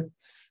download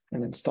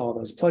and install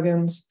those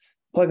plugins.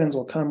 Plugins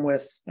will come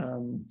with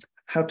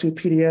how-to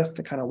PDF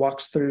that kind of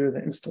walks through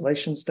the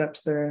installation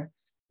steps there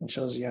and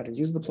shows you how to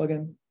use the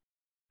plugin.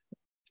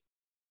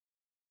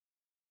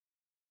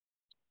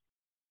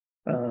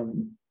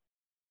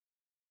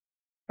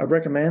 I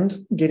recommend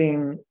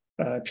getting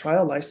a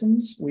trial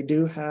license. We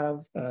do have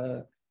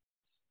a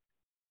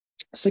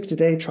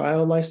 60-day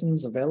trial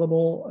license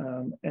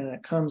available, and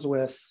it comes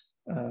with,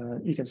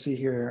 you can see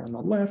here on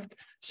the left,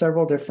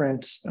 several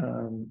different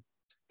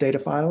data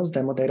files,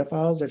 demo data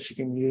files that you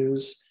can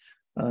use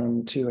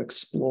to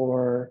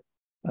explore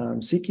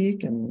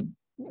SeqGeq and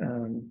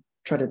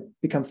try to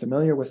become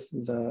familiar with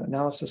the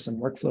analysis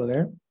and workflow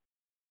there.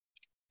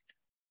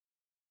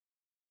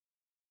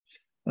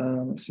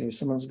 Let's see,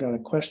 someone's got a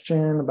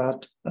question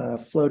about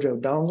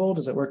FlowJo dongle.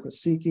 Does it work with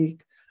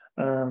SeqGeq?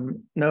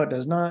 No, it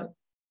does not.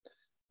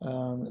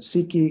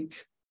 SeqGeq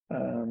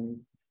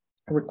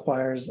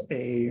requires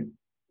a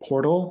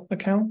portal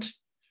account,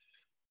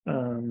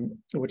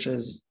 which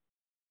is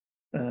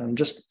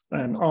just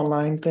an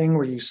online thing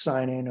where you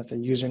sign in with a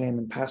username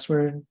and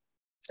password.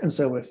 And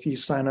so if you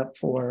sign up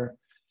for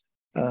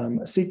a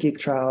SeqGeq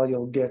trial,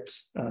 you'll get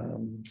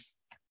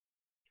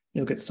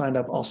signed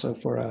up also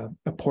for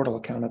a portal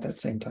account at that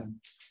same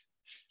time.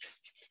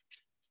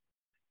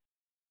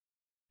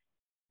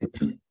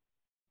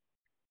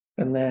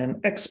 And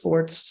then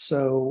exports.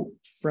 So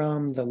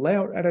from the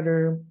layout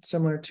editor,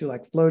 similar to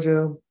like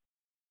FlowJo,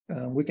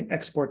 we can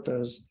export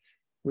those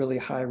really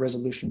high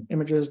resolution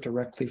images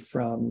directly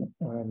from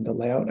the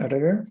layout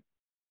editor.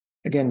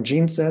 Again,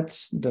 gene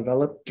sets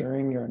developed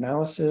during your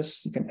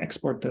analysis, you can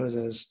export those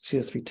as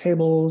CSV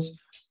tables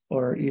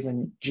or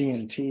even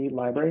GNT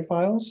library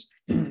files.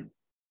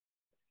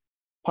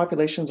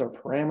 Populations or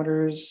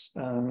parameters,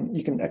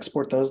 you can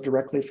export those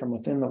directly from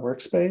within the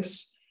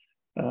workspace.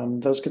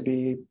 Those could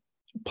be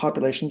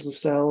populations of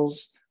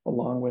cells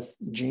along with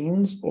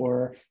genes,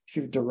 or if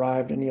you've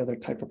derived any other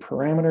type of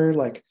parameter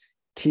like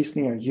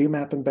t-SNE or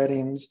UMAP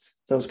embeddings,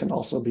 those can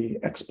also be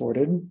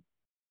exported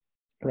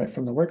right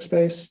from the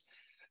workspace.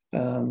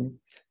 And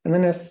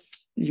then if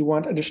you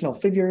want additional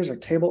figures or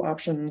table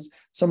options,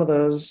 some of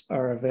those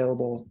are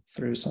available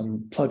through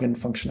some plugin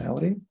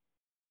functionality.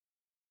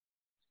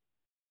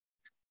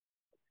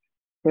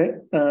 Right.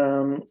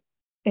 And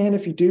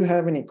if you do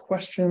have any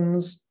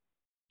questions,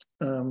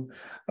 I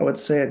would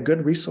say a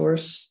good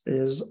resource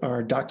is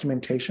our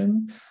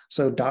documentation.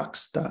 So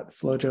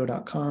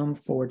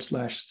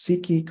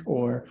docs.flowjo.com/SeqGeq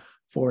or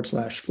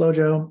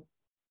 /FlowJo.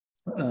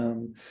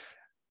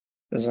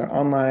 There's our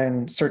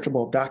online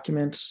searchable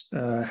document,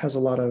 has a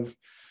lot of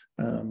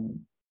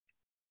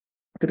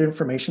good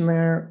information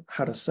there,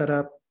 how to set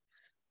up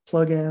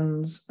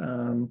plugins,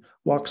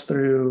 walks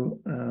through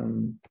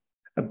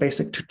a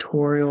basic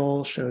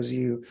tutorial, shows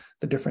you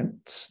the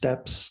different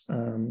steps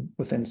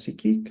within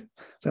SeqGeq. So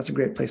that's a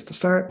great place to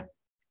start.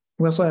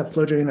 We also have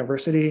FlowJo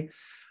University,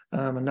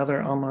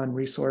 another online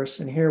resource.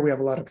 And here we have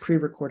a lot of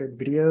pre-recorded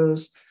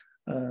videos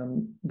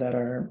that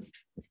are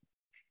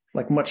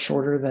like much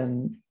shorter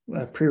than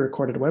a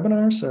pre-recorded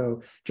webinar.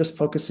 So just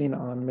focusing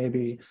on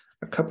maybe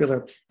a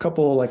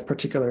couple like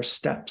particular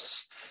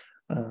steps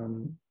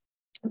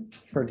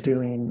for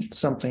doing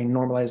something,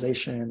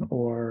 normalization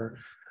or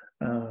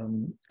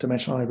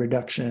dimensionality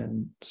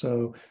reduction.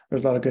 So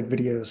there's a lot of good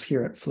videos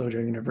here at FlowJo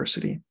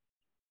University.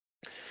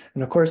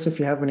 And of course, if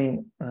you have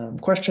any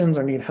questions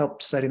or need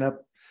help setting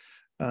up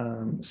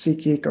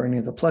SeqGeq or any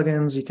of the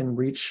plugins, you can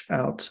reach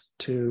out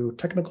to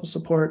technical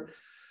support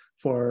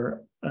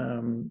for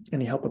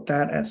any help with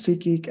that at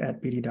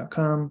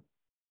SeqGeq@bd.com.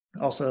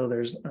 Also,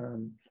 there's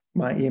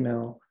my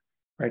email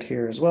right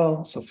here as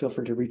well. So feel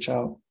free to reach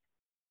out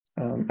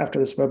after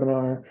this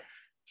webinar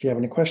if you have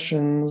any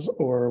questions,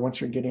 or once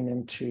you're getting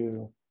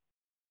into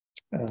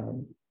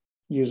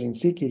using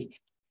SeqGeq.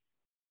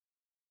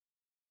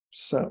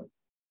 So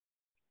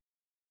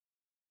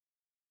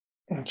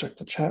I'll check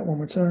the chat one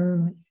more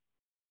time.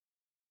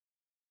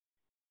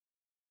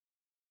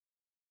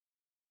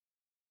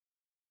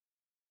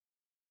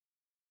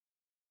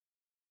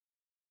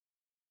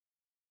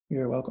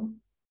 You're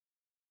welcome.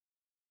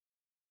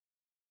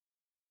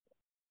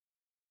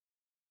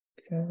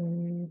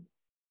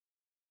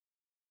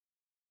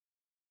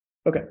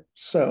 Okay,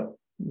 so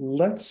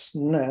let's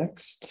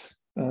next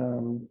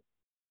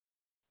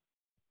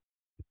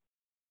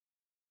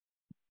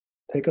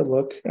take a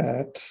look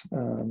at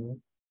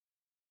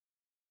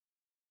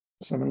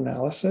some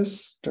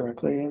analysis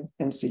directly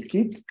in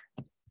SeqGeq.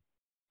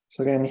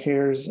 So again,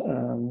 here's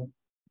how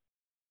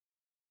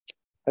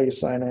you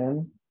sign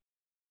in.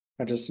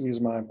 I just use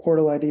my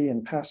portal ID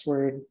and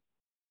password.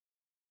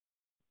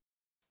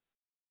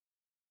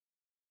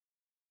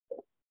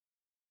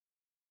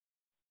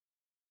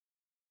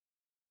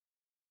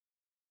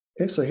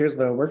 Okay, so here's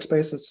the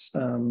workspace. It's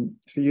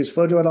if you use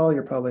FlowJo at all,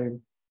 you're probably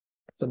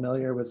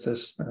familiar with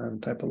this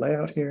type of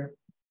layout here.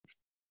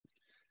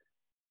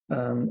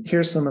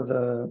 Here's some of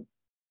the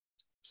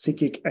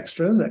SeqGeq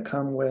extras that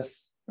come with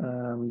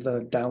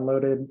the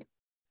downloaded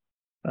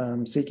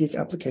SeqGeq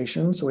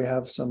application. So we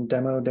have some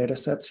demo data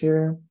sets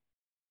here.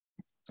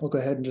 We'll go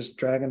ahead and just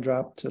drag and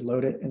drop to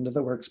load it into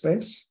the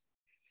workspace.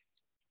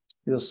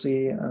 You'll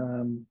see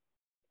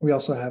we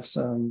also have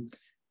some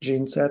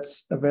gene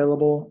sets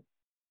available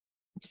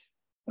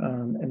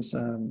and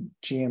some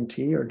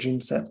GMT or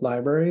gene set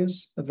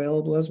libraries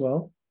available as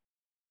well.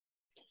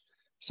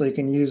 So you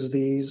can use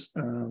these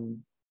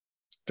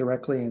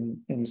directly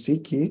in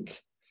SeqGeq,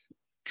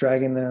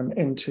 dragging them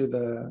into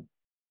the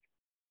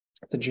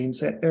gene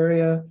set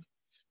area.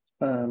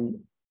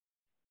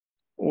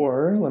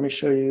 Or let me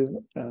show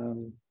you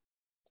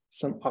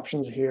some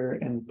options here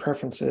in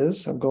preferences.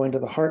 So I'm going to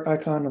the heart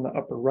icon on the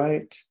upper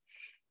right.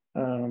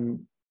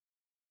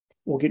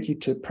 We'll get you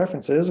to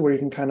preferences where you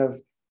can kind of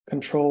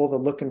control the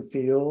look and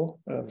feel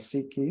of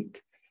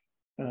SeqGeq.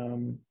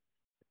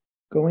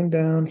 Going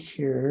down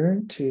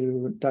here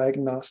to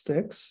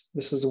diagnostics,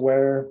 this is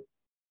where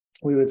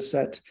we would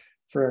set,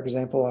 for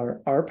example,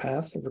 our R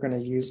path if we're going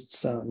to use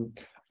some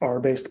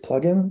R-based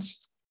plugins.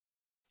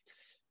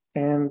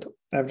 And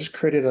I've just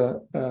created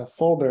a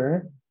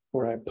folder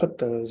where I put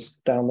those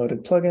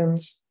downloaded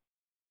plugins.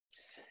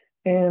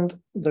 And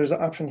there's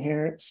an option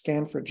here,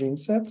 scan for gene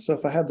sets. So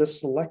if I have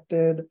this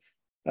selected,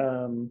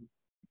 you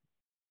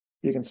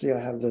can see I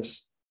have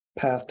this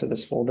path to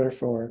this folder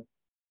for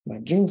my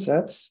gene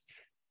sets.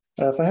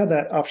 If I had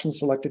that option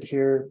selected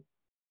here,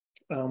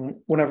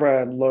 whenever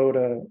I load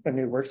a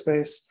new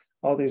workspace,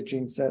 all these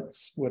gene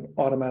sets would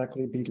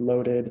automatically be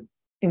loaded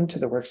into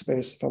the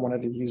workspace if I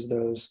wanted to use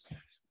those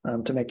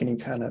to make any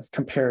kind of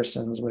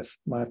comparisons with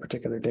my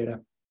particular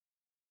data.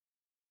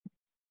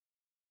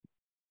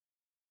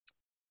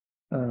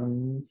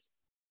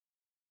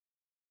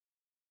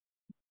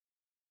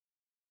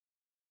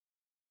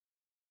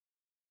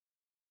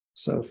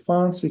 So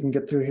fonts, you can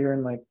get through here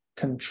and like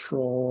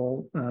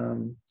control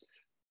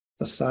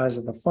the size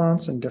of the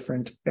fonts in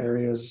different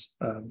areas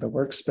of the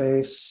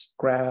workspace,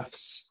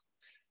 graphs,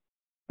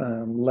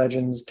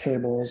 legends,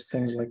 tables,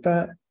 things like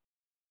that.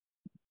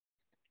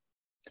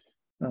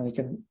 You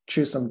can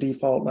choose some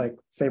default like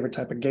favorite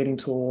type of gating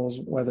tools,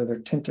 whether they're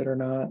tinted or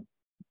not.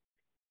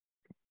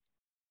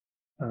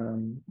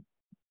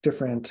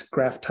 Different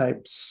graph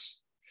types.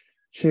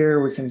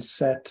 Here we can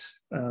set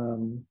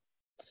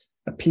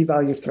a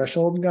p-value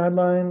threshold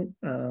guideline,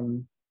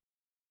 and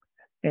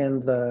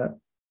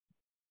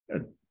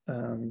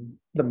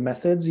the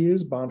methods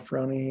used,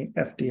 Bonferroni,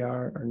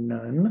 FDR, or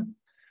none.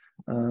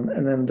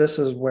 And then this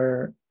is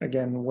where,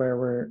 again, where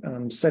we're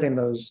setting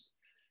those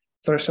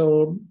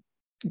threshold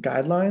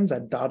guidelines,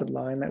 that dotted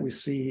line that we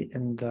see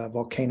in the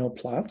volcano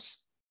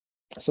plots.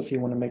 So if you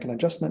want to make an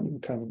adjustment, you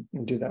can come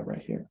and do that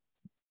right here.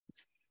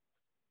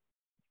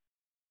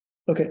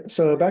 Okay,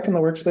 so back in the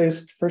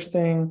workspace, first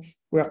thing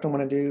we often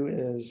want to do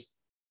is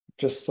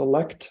just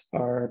select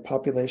our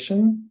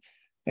population.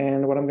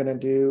 And what I'm going to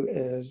do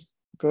is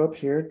go up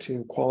here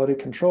to quality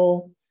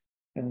control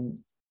and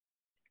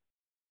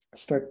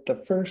start the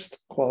first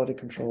quality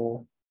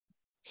control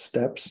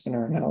steps in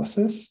our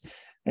analysis.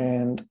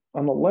 And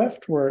on the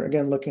left, we're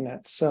again looking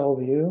at cell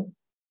view.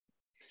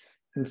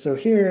 And so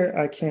here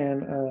I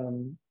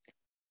can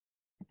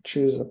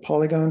choose a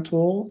polygon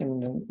tool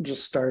and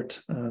just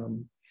start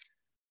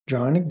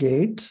drawing a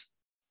gate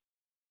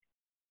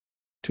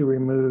to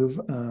remove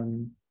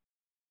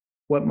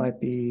what might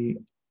be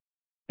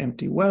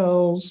empty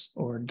wells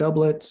or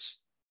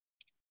doublets.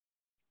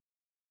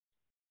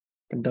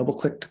 I can double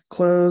click to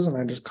close, and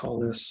I just call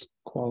this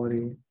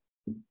quality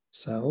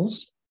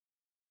cells.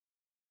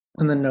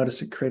 And then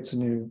notice it creates a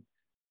new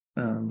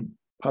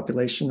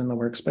population in the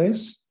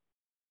workspace.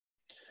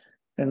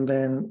 And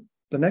then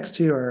the next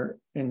two are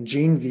in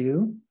gene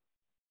view.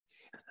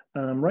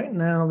 Right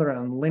now they're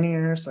on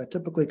linear, so I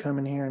typically come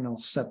in here and I'll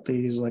set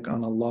these like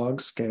on a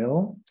log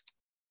scale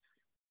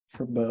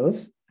for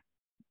both.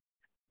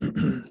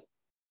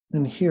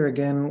 And here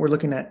again, we're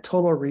looking at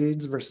total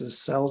reads versus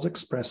cells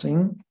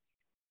expressing.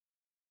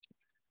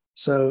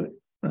 So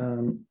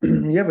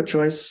you have a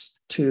choice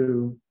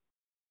to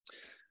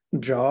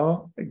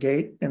draw a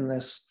gate in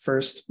this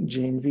first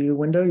gene view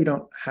window. You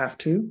don't have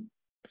to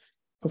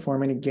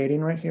perform any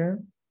gating right here.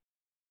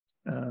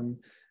 In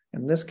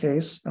this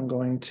case, I'm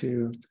going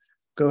to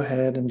go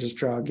ahead and just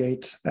draw a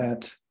gate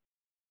at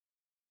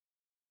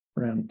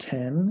around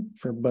 10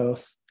 for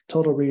both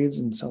total reads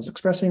and cells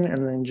expressing,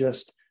 and then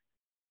just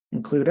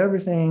include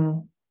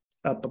everything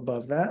up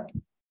above that.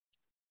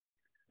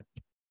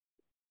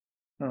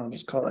 I'll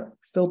just call it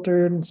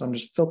filtered. So I'm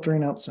just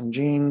filtering out some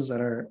genes that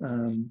are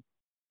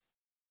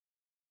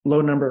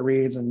low number of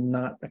reads and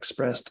not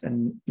expressed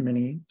in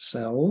many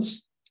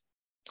cells.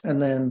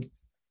 And then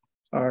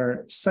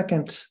our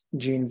second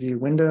gene view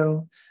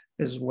window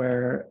is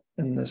where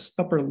in this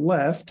upper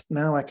left,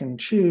 now I can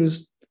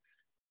choose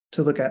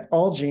to look at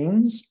all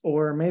genes,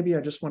 or maybe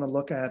I just want to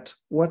look at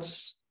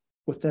what's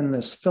within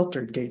this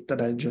filtered gate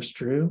that I just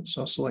drew.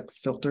 So I'll select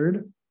filtered,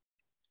 and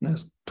it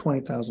has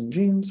 20,000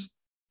 genes.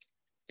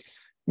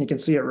 And you can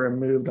see it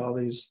removed all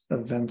these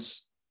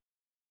events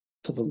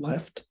to the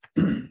left.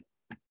 And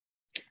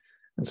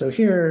so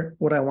here,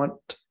 what I want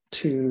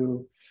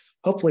to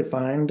hopefully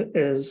find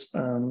is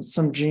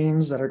some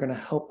genes that are going to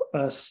help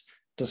us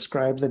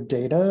describe the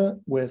data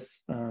with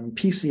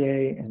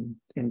PCA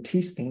and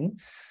t-SNE.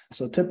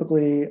 So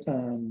typically,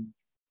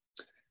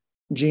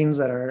 genes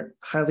that are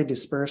highly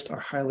dispersed or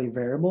highly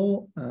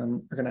variable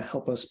are going to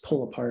help us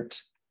pull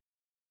apart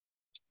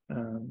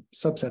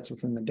subsets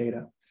within the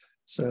data.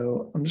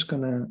 So I'm just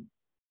going to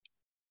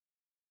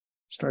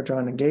start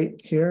drawing a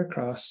gate here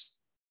across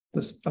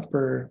this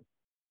upper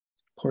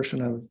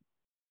portion of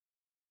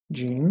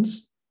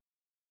genes.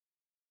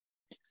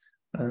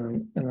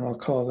 And then I'll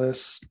call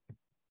this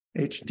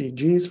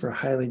HDGs for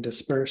highly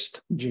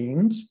dispersed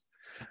genes.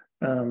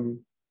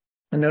 And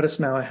notice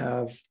now I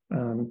have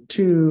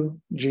two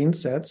gene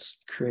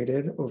sets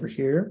created over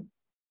here.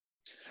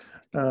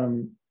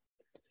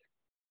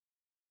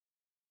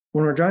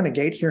 when we're drawing a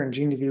gate here in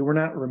GeneView, we're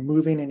not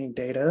removing any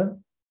data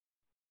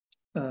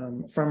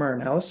from our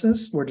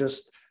analysis. We're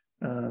just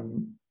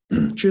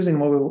choosing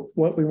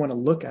what we want to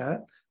look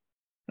at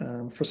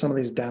for some of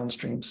these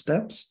downstream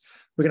steps.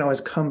 We can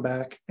always come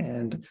back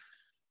and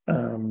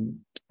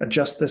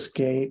adjust this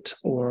gate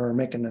or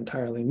make an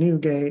entirely new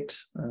gate.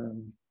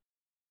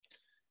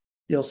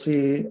 You'll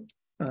see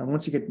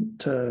once you get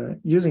to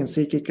using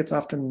SeqGeq, it's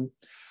often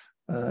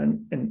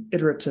an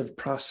iterative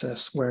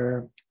process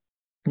where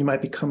you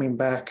might be coming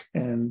back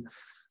and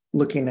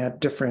looking at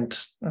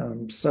different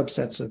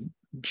subsets of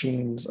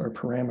genes or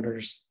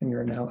parameters in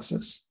your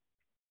analysis.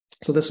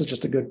 So this is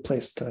just a good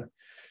place to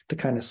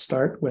kind of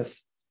start with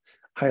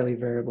highly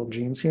variable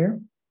genes here.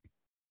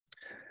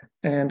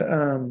 And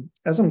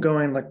as I'm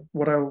going, like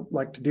what I would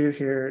like to do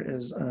here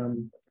is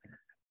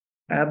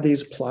add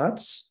these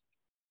plots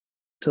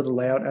to the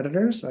layout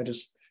editor. So I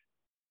just,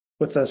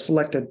 with a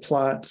selected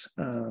plot,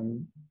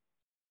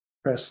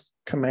 press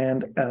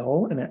Command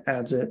L and it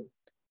adds it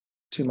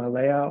to my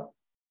layout.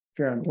 If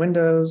you're on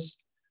Windows,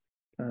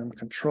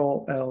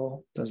 Control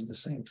L does the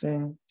same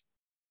thing.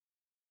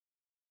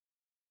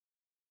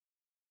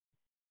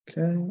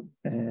 Okay,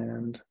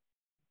 and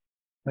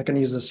I can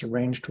use this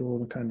arrange tool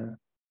to kind of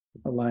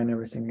align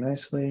everything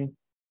nicely.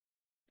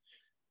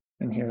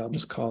 And here I'll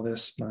just call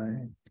this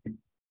my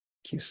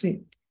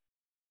QC.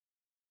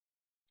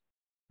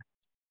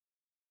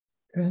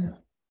 Okay,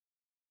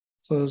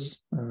 close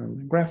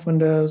graph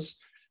windows.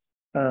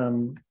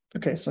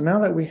 Okay, so now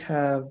that we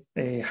have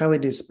a highly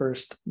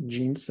dispersed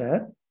gene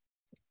set,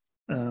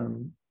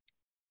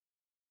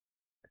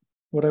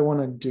 what I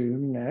want to do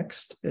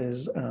next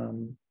is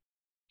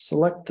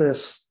select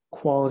this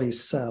quality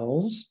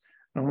cells.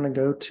 I'm going to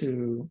go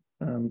to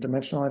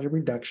dimensionality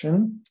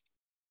reduction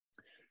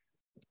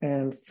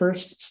and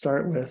first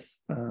start with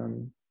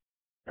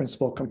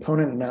principal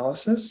component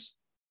analysis.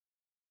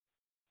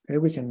 Okay,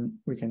 we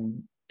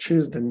can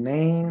choose to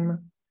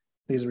name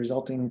these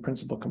resulting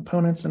principal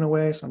components in a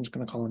way. So I'm just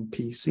going to call them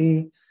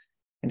PC.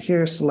 And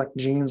here, select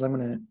genes. I'm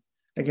going to,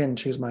 again,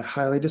 choose my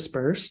highly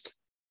dispersed.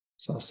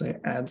 So I'll say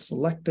add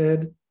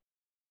selected.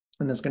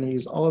 And it's going to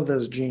use all of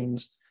those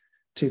genes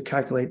to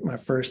calculate my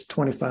first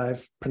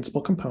 25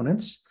 principal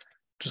components.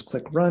 Just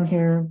click run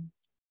here,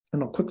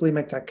 and I'll quickly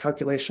make that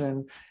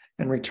calculation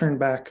and return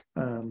back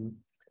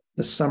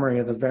the summary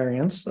of the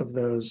variance of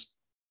those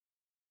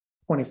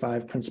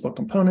 25 principal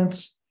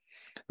components.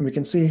 And we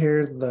can see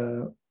here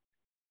the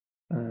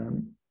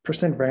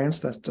percent variance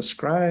that's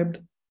described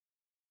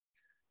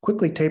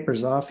quickly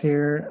tapers off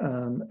here,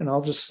 and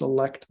I'll just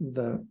select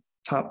the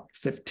top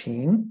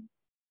 15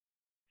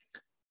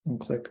 and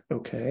click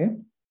OK.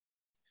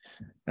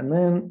 And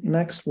then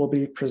next we'll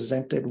be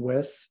presented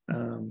with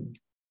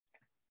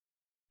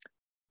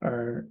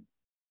our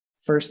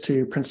first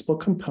two principal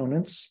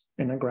components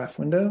in a graph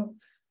window.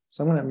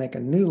 So I'm going to make a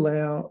new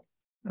layout.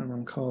 I'm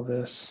going to call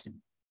this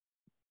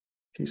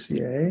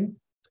PCA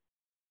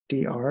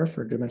DR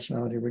for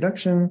dimensionality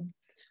reduction.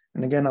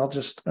 And again, I'll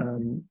just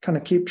kind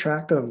of keep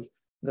track of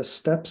the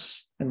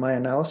steps in my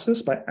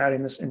analysis by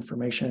adding this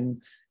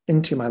information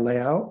into my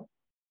layout.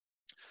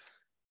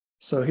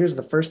 So here's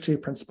the first two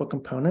principal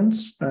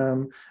components.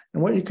 And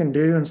what you can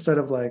do instead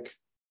of like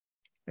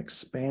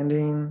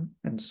expanding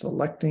and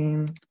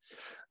selecting,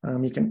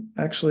 you can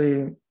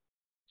actually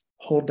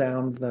hold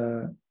down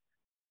the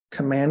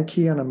Command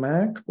key on a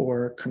Mac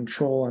or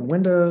Control on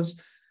Windows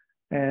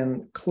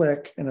and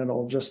click, and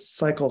it'll just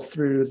cycle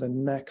through the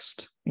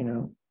next,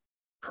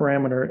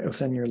 parameter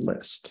within your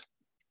list.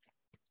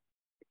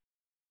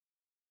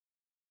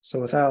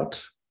 So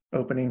without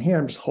opening here,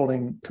 I'm just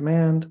holding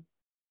Command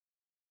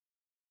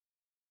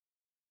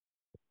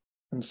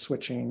and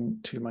switching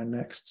to my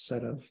next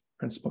set of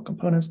principal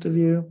components to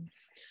view.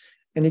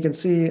 And you can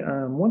see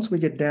once we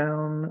get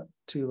down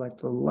to like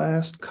the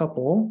last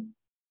couple,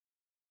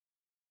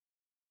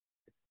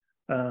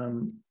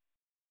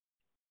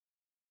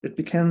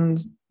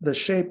 the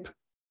shape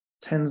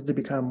tends to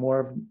become more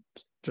of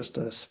just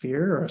a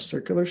sphere or a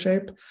circular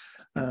shape.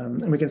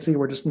 And we can see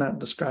we're just not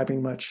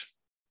describing much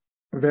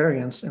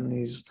variance in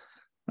these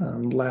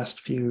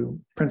last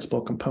few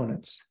principal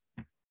components,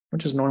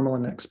 which is normal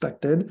and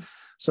expected.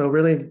 So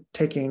really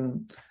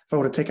if I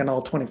would have taken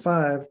all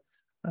 25,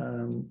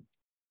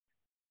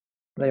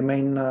 they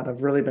may not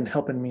have really been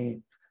helping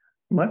me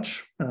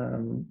much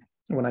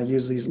when I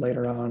use these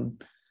later on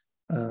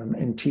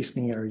in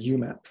t-SNE or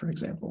UMAP, for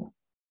example.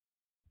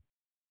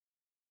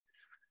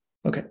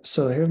 Okay,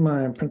 so here's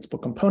my principal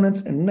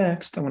components. And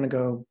next, I'm going to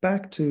go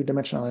back to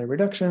dimensionality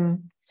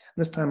reduction.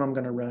 This time I'm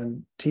going to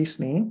run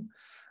t-SNE.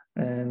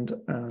 And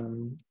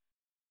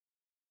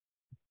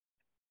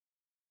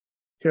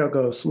here I'll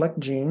go select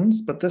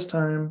genes, but this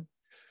time,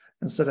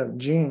 instead of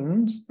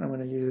genes, I'm going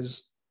to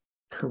use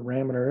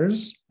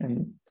parameters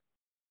and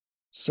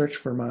search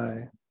for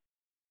my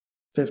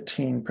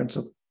 15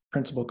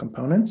 principal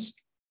components.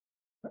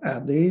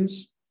 Add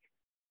these.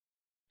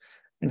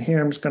 And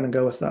here I'm just going to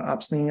go with the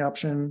SeqGeq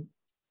option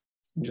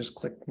and just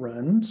click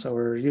run. So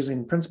we're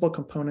using principal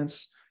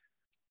components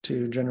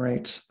to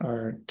generate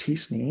our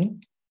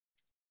t-SNE.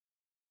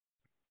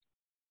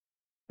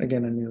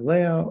 again, a new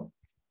layout.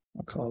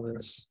 I'll call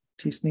this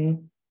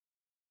tsne.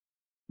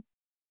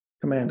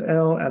 Command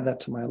L, add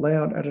that to my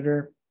layout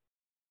editor.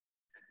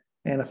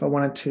 And if I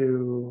wanted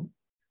to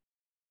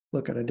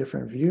look at a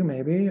different view,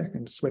 maybe I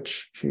can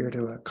switch here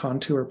to a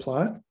contour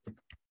plot. I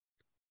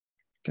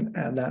can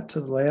add that to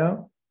the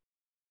layout.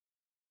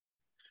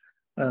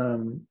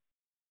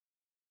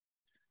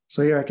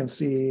 So here I can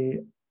see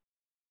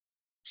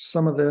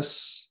some of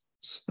this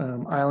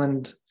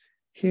island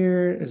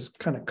here is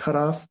kind of cut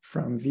off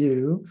from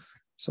view.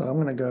 So I'm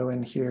going to go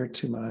in here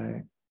to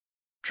my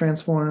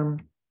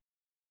transform,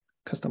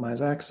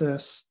 customize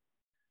axis,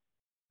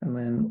 and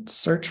then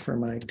search for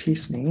my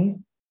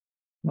tsne.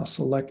 I'll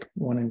select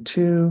 1 and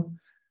 2,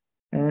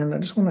 and I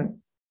just want to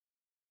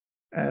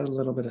add a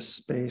little bit of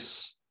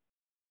space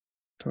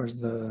towards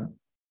the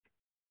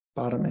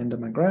bottom end of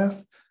my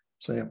graph.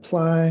 Say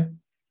apply.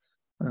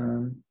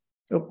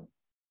 Oh,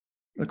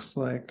 looks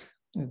like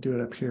I do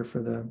it up here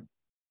for the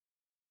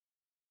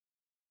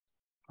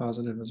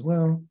positive as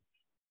well.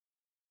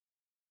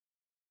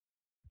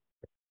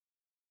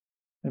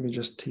 Maybe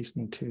just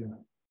tsne 2.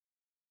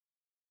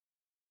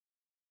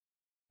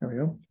 There we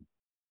go.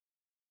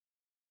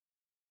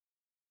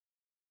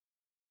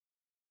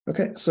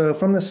 Okay, so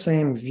from the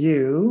same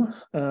view,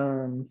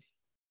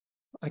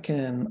 I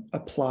can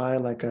apply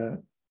like a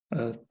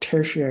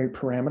tertiary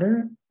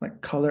parameter,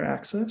 like color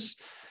axis.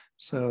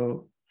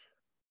 So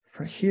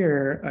for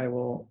here, I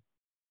will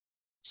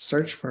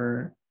search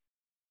for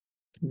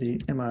the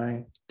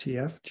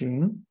MITF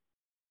gene.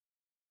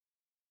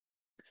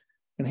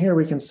 And here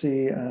we can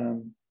see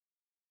in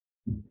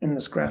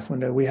this graph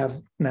window, we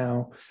have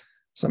now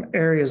some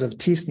areas of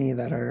tsne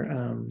that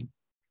are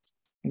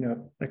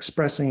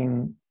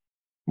expressing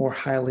more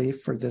highly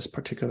for this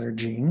particular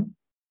gene.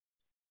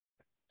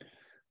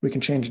 We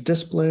can change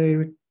display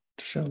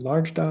to show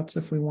large dots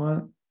if we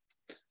want.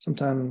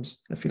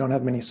 Sometimes if you don't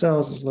have many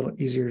cells, it's a little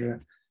easier to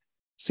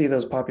see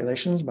those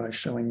populations by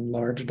showing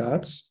large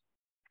dots.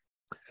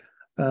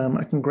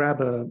 I can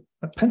grab a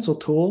pencil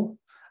tool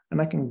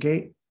and I can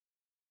gate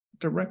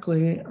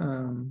directly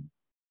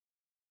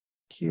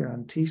here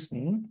on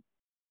tsne.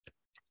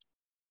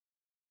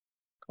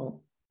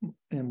 Call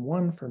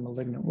M1 for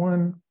malignant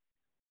 1.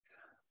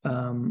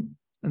 And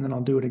then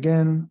I'll do it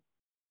again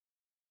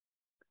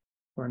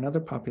for another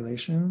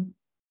population.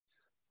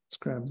 Let's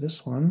grab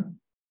this one.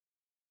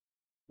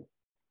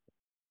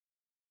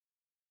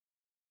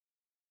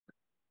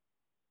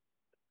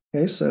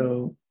 Okay,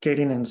 so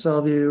gating in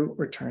cell view,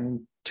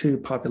 return 2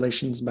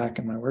 populations back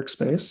in my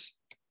workspace.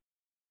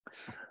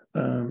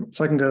 So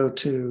I can go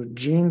to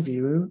gene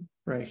view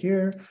right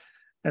here,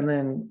 and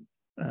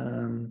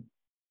then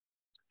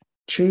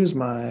choose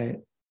my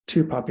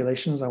 2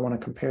 populations I want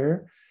to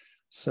compare.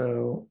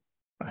 So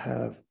I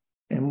have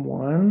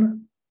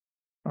M1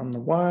 on the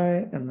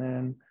Y and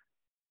then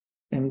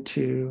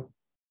M2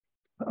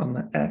 on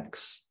the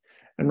X.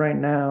 And right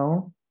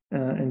now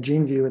in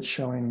gene view, it's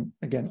showing,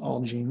 again,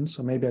 all genes.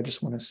 So maybe I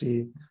just want to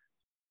see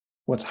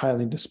what's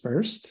highly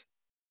dispersed.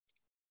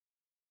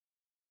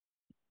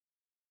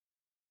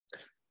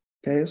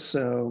 Okay,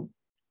 so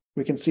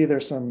we can see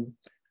there's some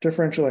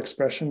differential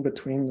expression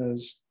between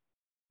those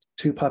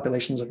 2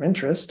 populations of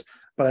interest,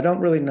 but I don't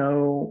really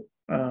know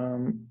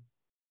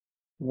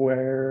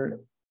where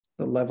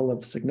the level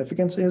of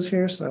significance is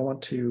here. So I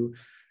want to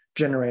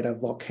generate a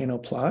volcano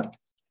plot.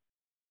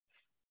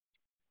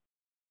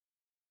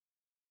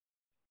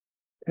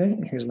 Okay,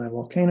 and here's my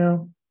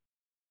volcano.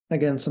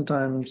 Again,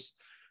 sometimes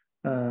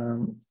if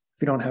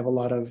you don't have a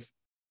lot of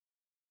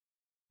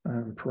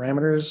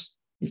parameters,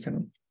 you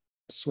can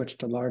switch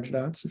to large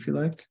dots if you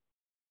like.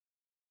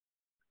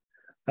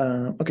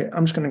 Okay,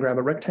 I'm just going to grab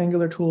a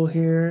rectangular tool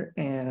here,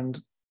 and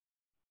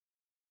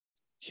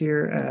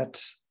here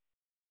at,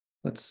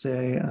 let's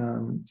say,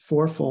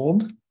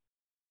 4-fold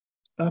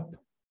up,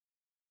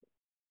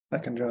 I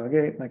can draw a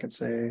gate and I could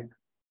say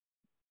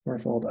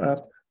 4-fold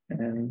up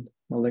and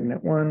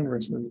malignant 1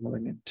 versus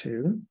malignant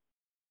 2.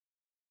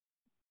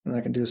 And I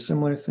can do a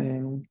similar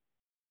thing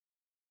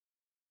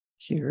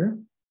here.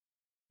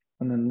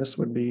 And then this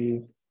would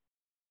be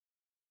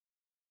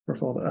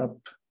 4-fold up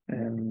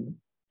and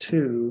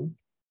 2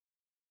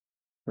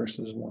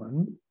 versus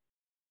 1.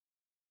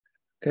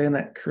 Okay, and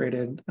that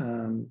created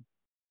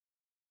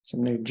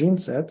some new gene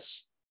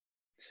sets.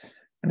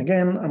 And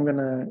again, I'm going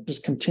to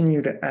just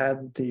continue to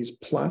add these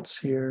plots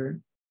here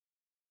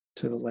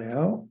to the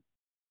layout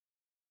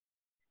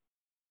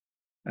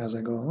as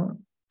I go on.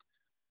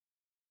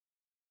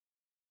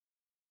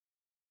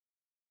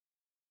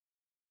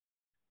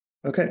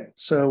 Okay,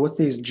 so with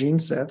these gene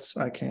sets,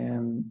 I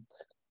can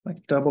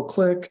like double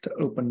click to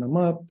open them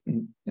up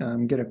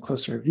and get a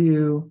closer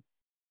view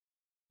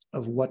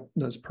of what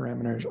those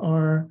parameters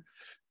are,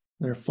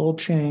 their full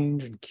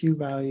change and Q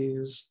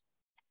values.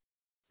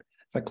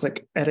 If I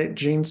click edit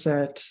gene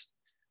set,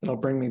 it'll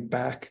bring me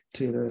back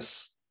to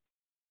this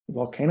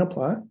volcano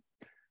plot.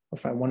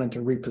 If I wanted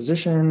to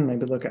reposition,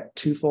 maybe look at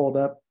 2-fold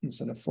up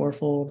instead of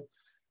 4-fold,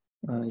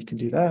 you can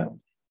do that.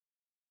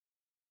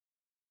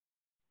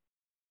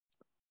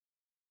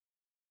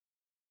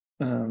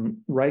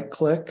 right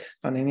click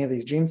on any of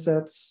these gene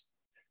sets.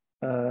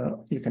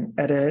 You can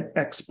edit,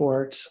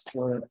 export,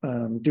 or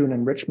do an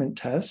enrichment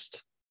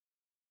test.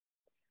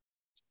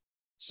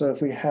 So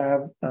if we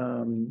have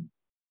some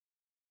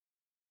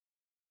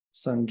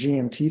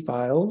GMT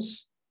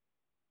files,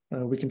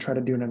 we can try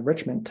to do an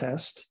enrichment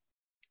test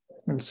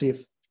and see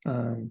if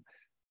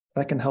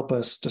that can help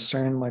us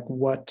discern like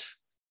what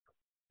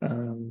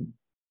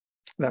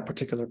that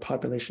particular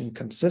population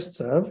consists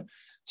of.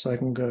 So I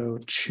can go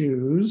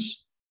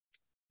choose,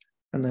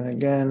 and then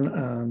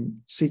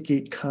again,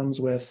 SeqGeq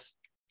comes with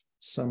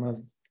some of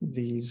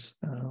these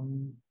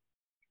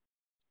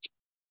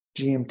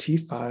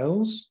GMT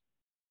files.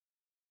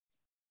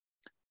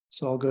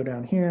 So I'll go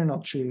down here and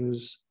I'll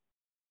choose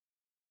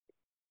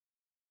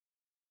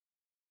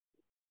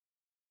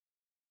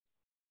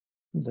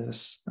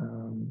this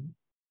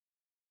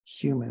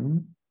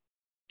human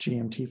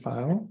GMT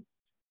file.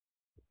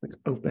 Click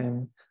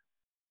open.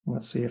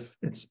 Let's see if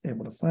it's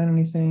able to find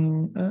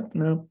anything.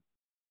 Nope.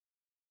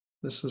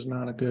 This is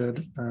not a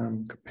good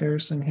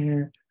comparison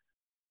here.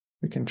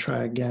 We can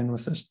try again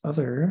with this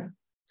other.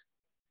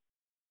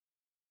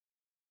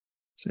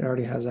 So it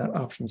already has that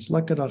option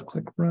selected. I'll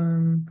click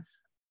run.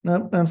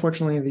 No,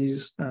 unfortunately,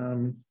 these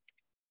did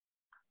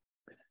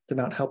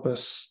not help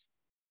us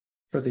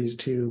for these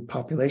two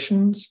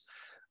populations.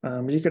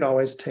 You could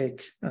always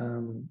take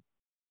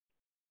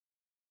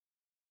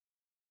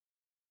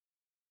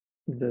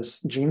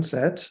this gene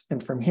set,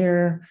 and from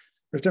here,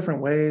 there's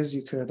different ways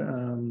you could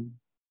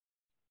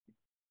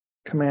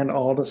Command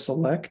All to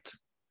select,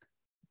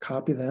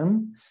 copy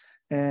them,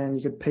 and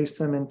you could paste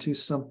them into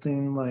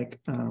something like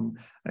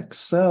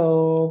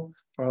Excel,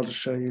 or I'll just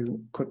show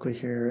you quickly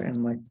here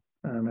in like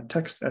a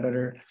text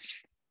editor.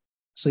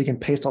 So you can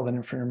paste all that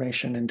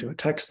information into a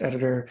text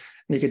editor,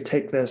 and you could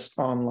take this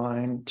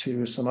online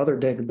to some other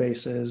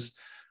databases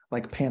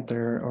like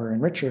Panther or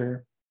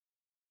Enricher,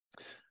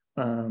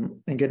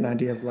 and get an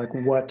idea of like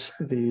what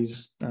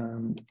these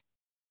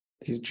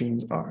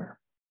genes are.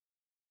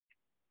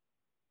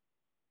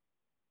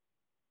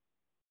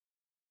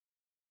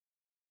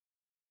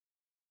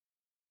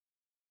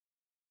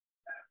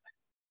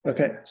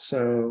 Okay,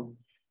 so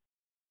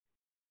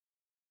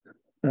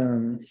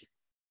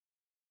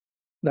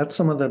that's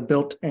some of the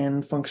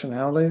built-in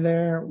functionality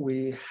there.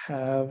 We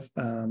have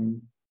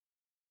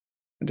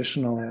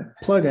additional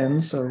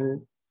plugins.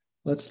 So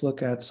let's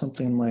look at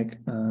something like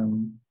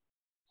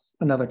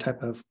another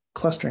type of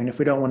clustering. If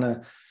we don't want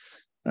to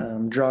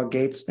draw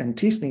gates and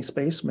t-SNE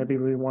space, maybe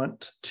we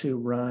want to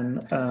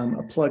run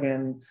a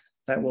plugin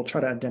that will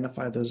try to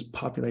identify those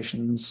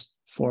populations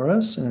for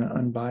us in an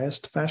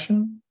unbiased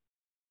fashion.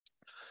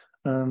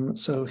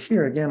 So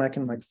here again, I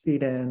can like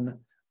feed in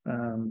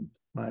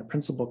my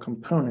principal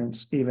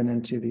components even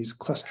into these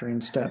clustering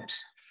steps.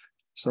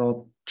 So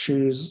I'll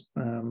choose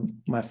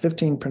my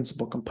 15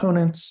 principal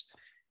components.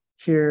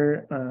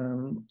 Here,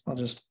 I'll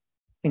just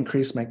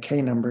increase my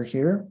K number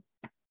here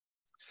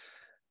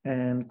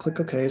and click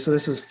OK. So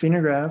this is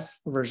Phenograph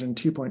version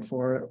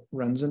 2.4,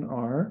 runs in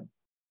R.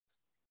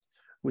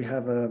 We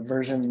have a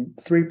version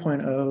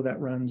 3.0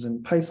 that runs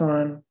in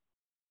Python.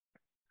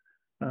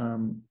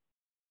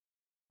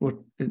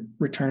 It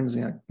returns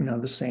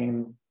the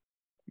same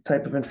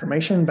type of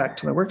information back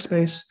to the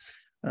workspace,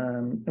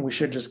 and we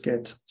should just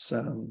get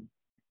some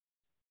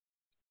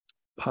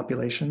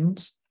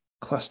populations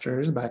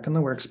clusters back in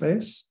the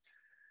workspace.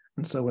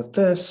 And so with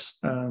this,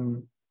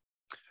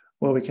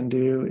 what we can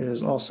do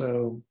is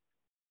also,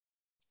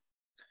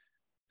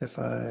 if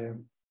I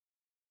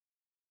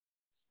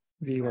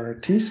view our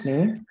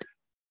t-SNE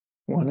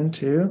 1 and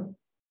 2,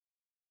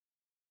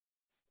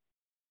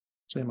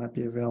 so it might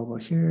be available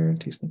here,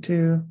 t-SNE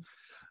 2.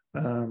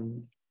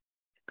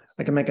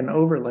 I can make an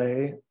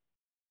overlay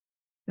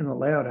in the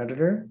layout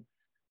editor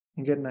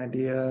and get an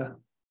idea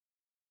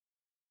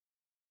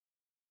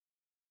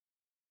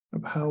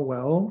of how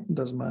well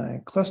does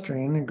my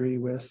clustering agree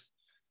with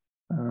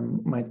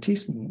my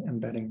t-SNE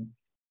embedding.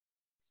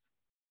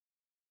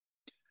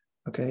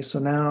 Okay, so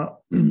now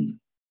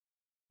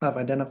I've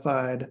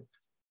identified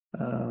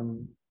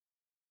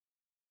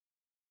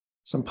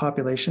some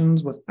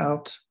populations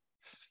without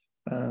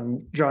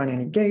drawing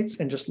any gates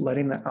and just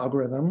letting the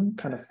algorithm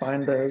kind of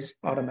find those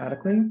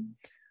automatically.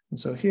 And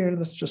so here,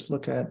 let's just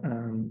look at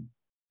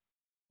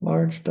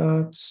large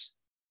dots.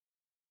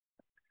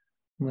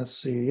 Let's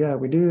see, yeah,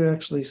 we do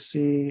actually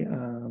see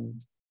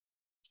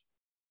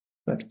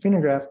that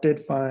Phenograph did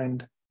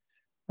find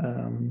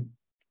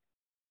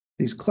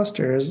these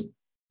clusters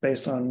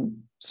based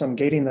on some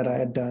gating that I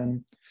had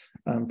done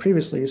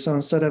previously. So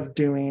instead of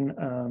doing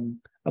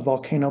a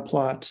volcano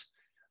plot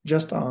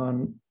just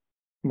on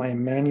my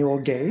manual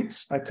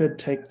gates, I could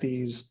take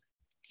these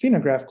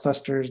Phenograph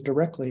clusters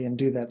directly and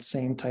do that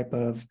same type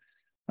of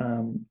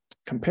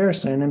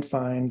comparison and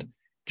find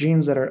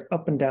genes that are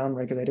up and down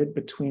regulated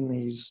between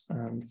these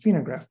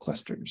Phenograph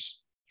clusters.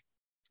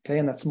 Okay,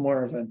 and that's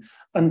more of an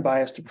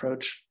unbiased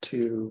approach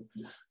to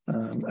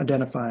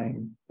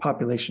identifying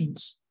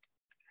populations.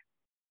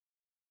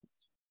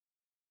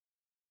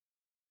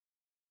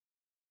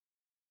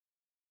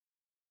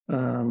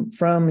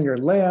 From your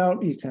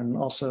layout, you can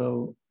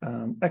also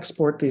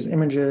export these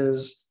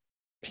images,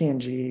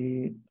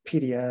 PNG,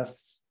 PDF,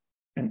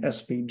 and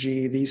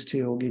SVG. These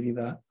two will give you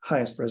the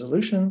highest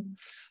resolution.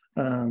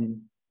 You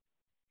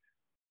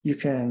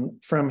can,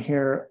 from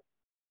here,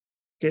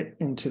 get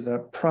into the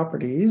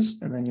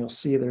properties, and then you'll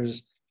see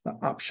there's the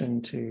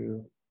option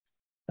to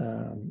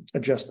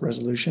adjust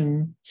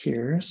resolution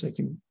here. So you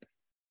can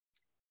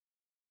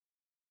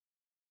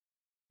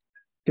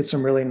get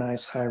some really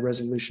nice high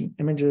resolution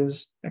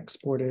images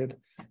exported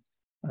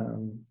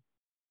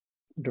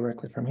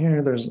directly from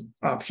here. There's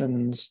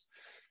options,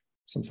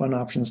 some fun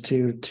options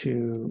too,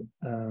 to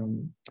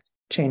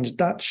change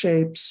dot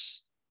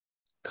shapes,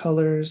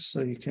 colors,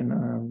 so you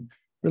can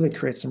really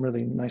create some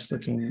really nice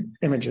looking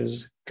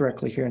images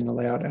directly here in the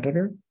layout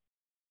editor.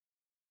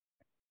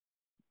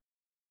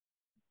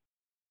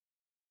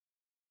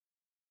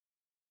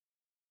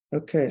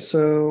 Okay,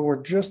 so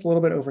we're just a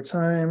little bit over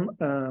time.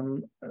 I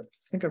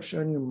think I've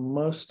shown you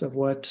most of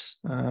what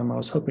I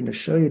was hoping to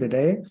show you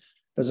today.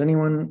 Does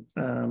anyone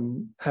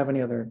have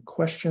any other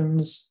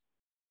questions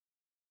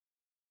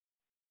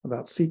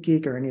about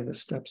SeqGeq or any of the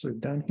steps we've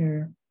done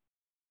here?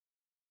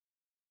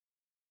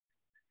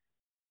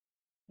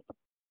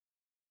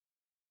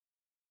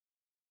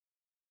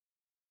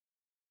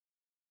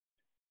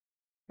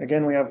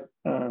 Again, we have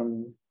a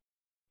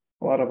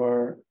lot of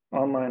our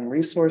online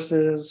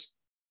resources.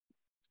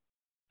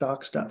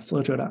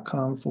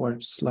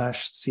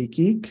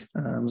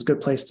 docs.flojo.com/SeqGeq is a good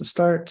place to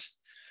start.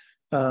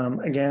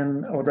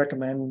 Again, I would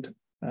recommend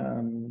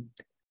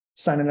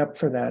signing up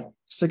for that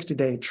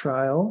 60-day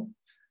trial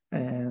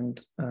and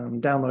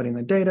downloading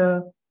the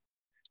data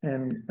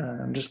and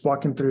just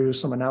walking through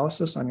some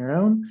analysis on your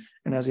own.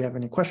 And as you have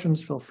any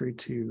questions, feel free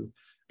to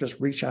just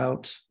reach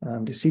out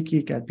to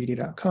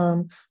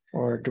SeqGeq@bd.com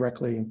or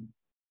directly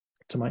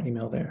to my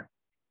email there.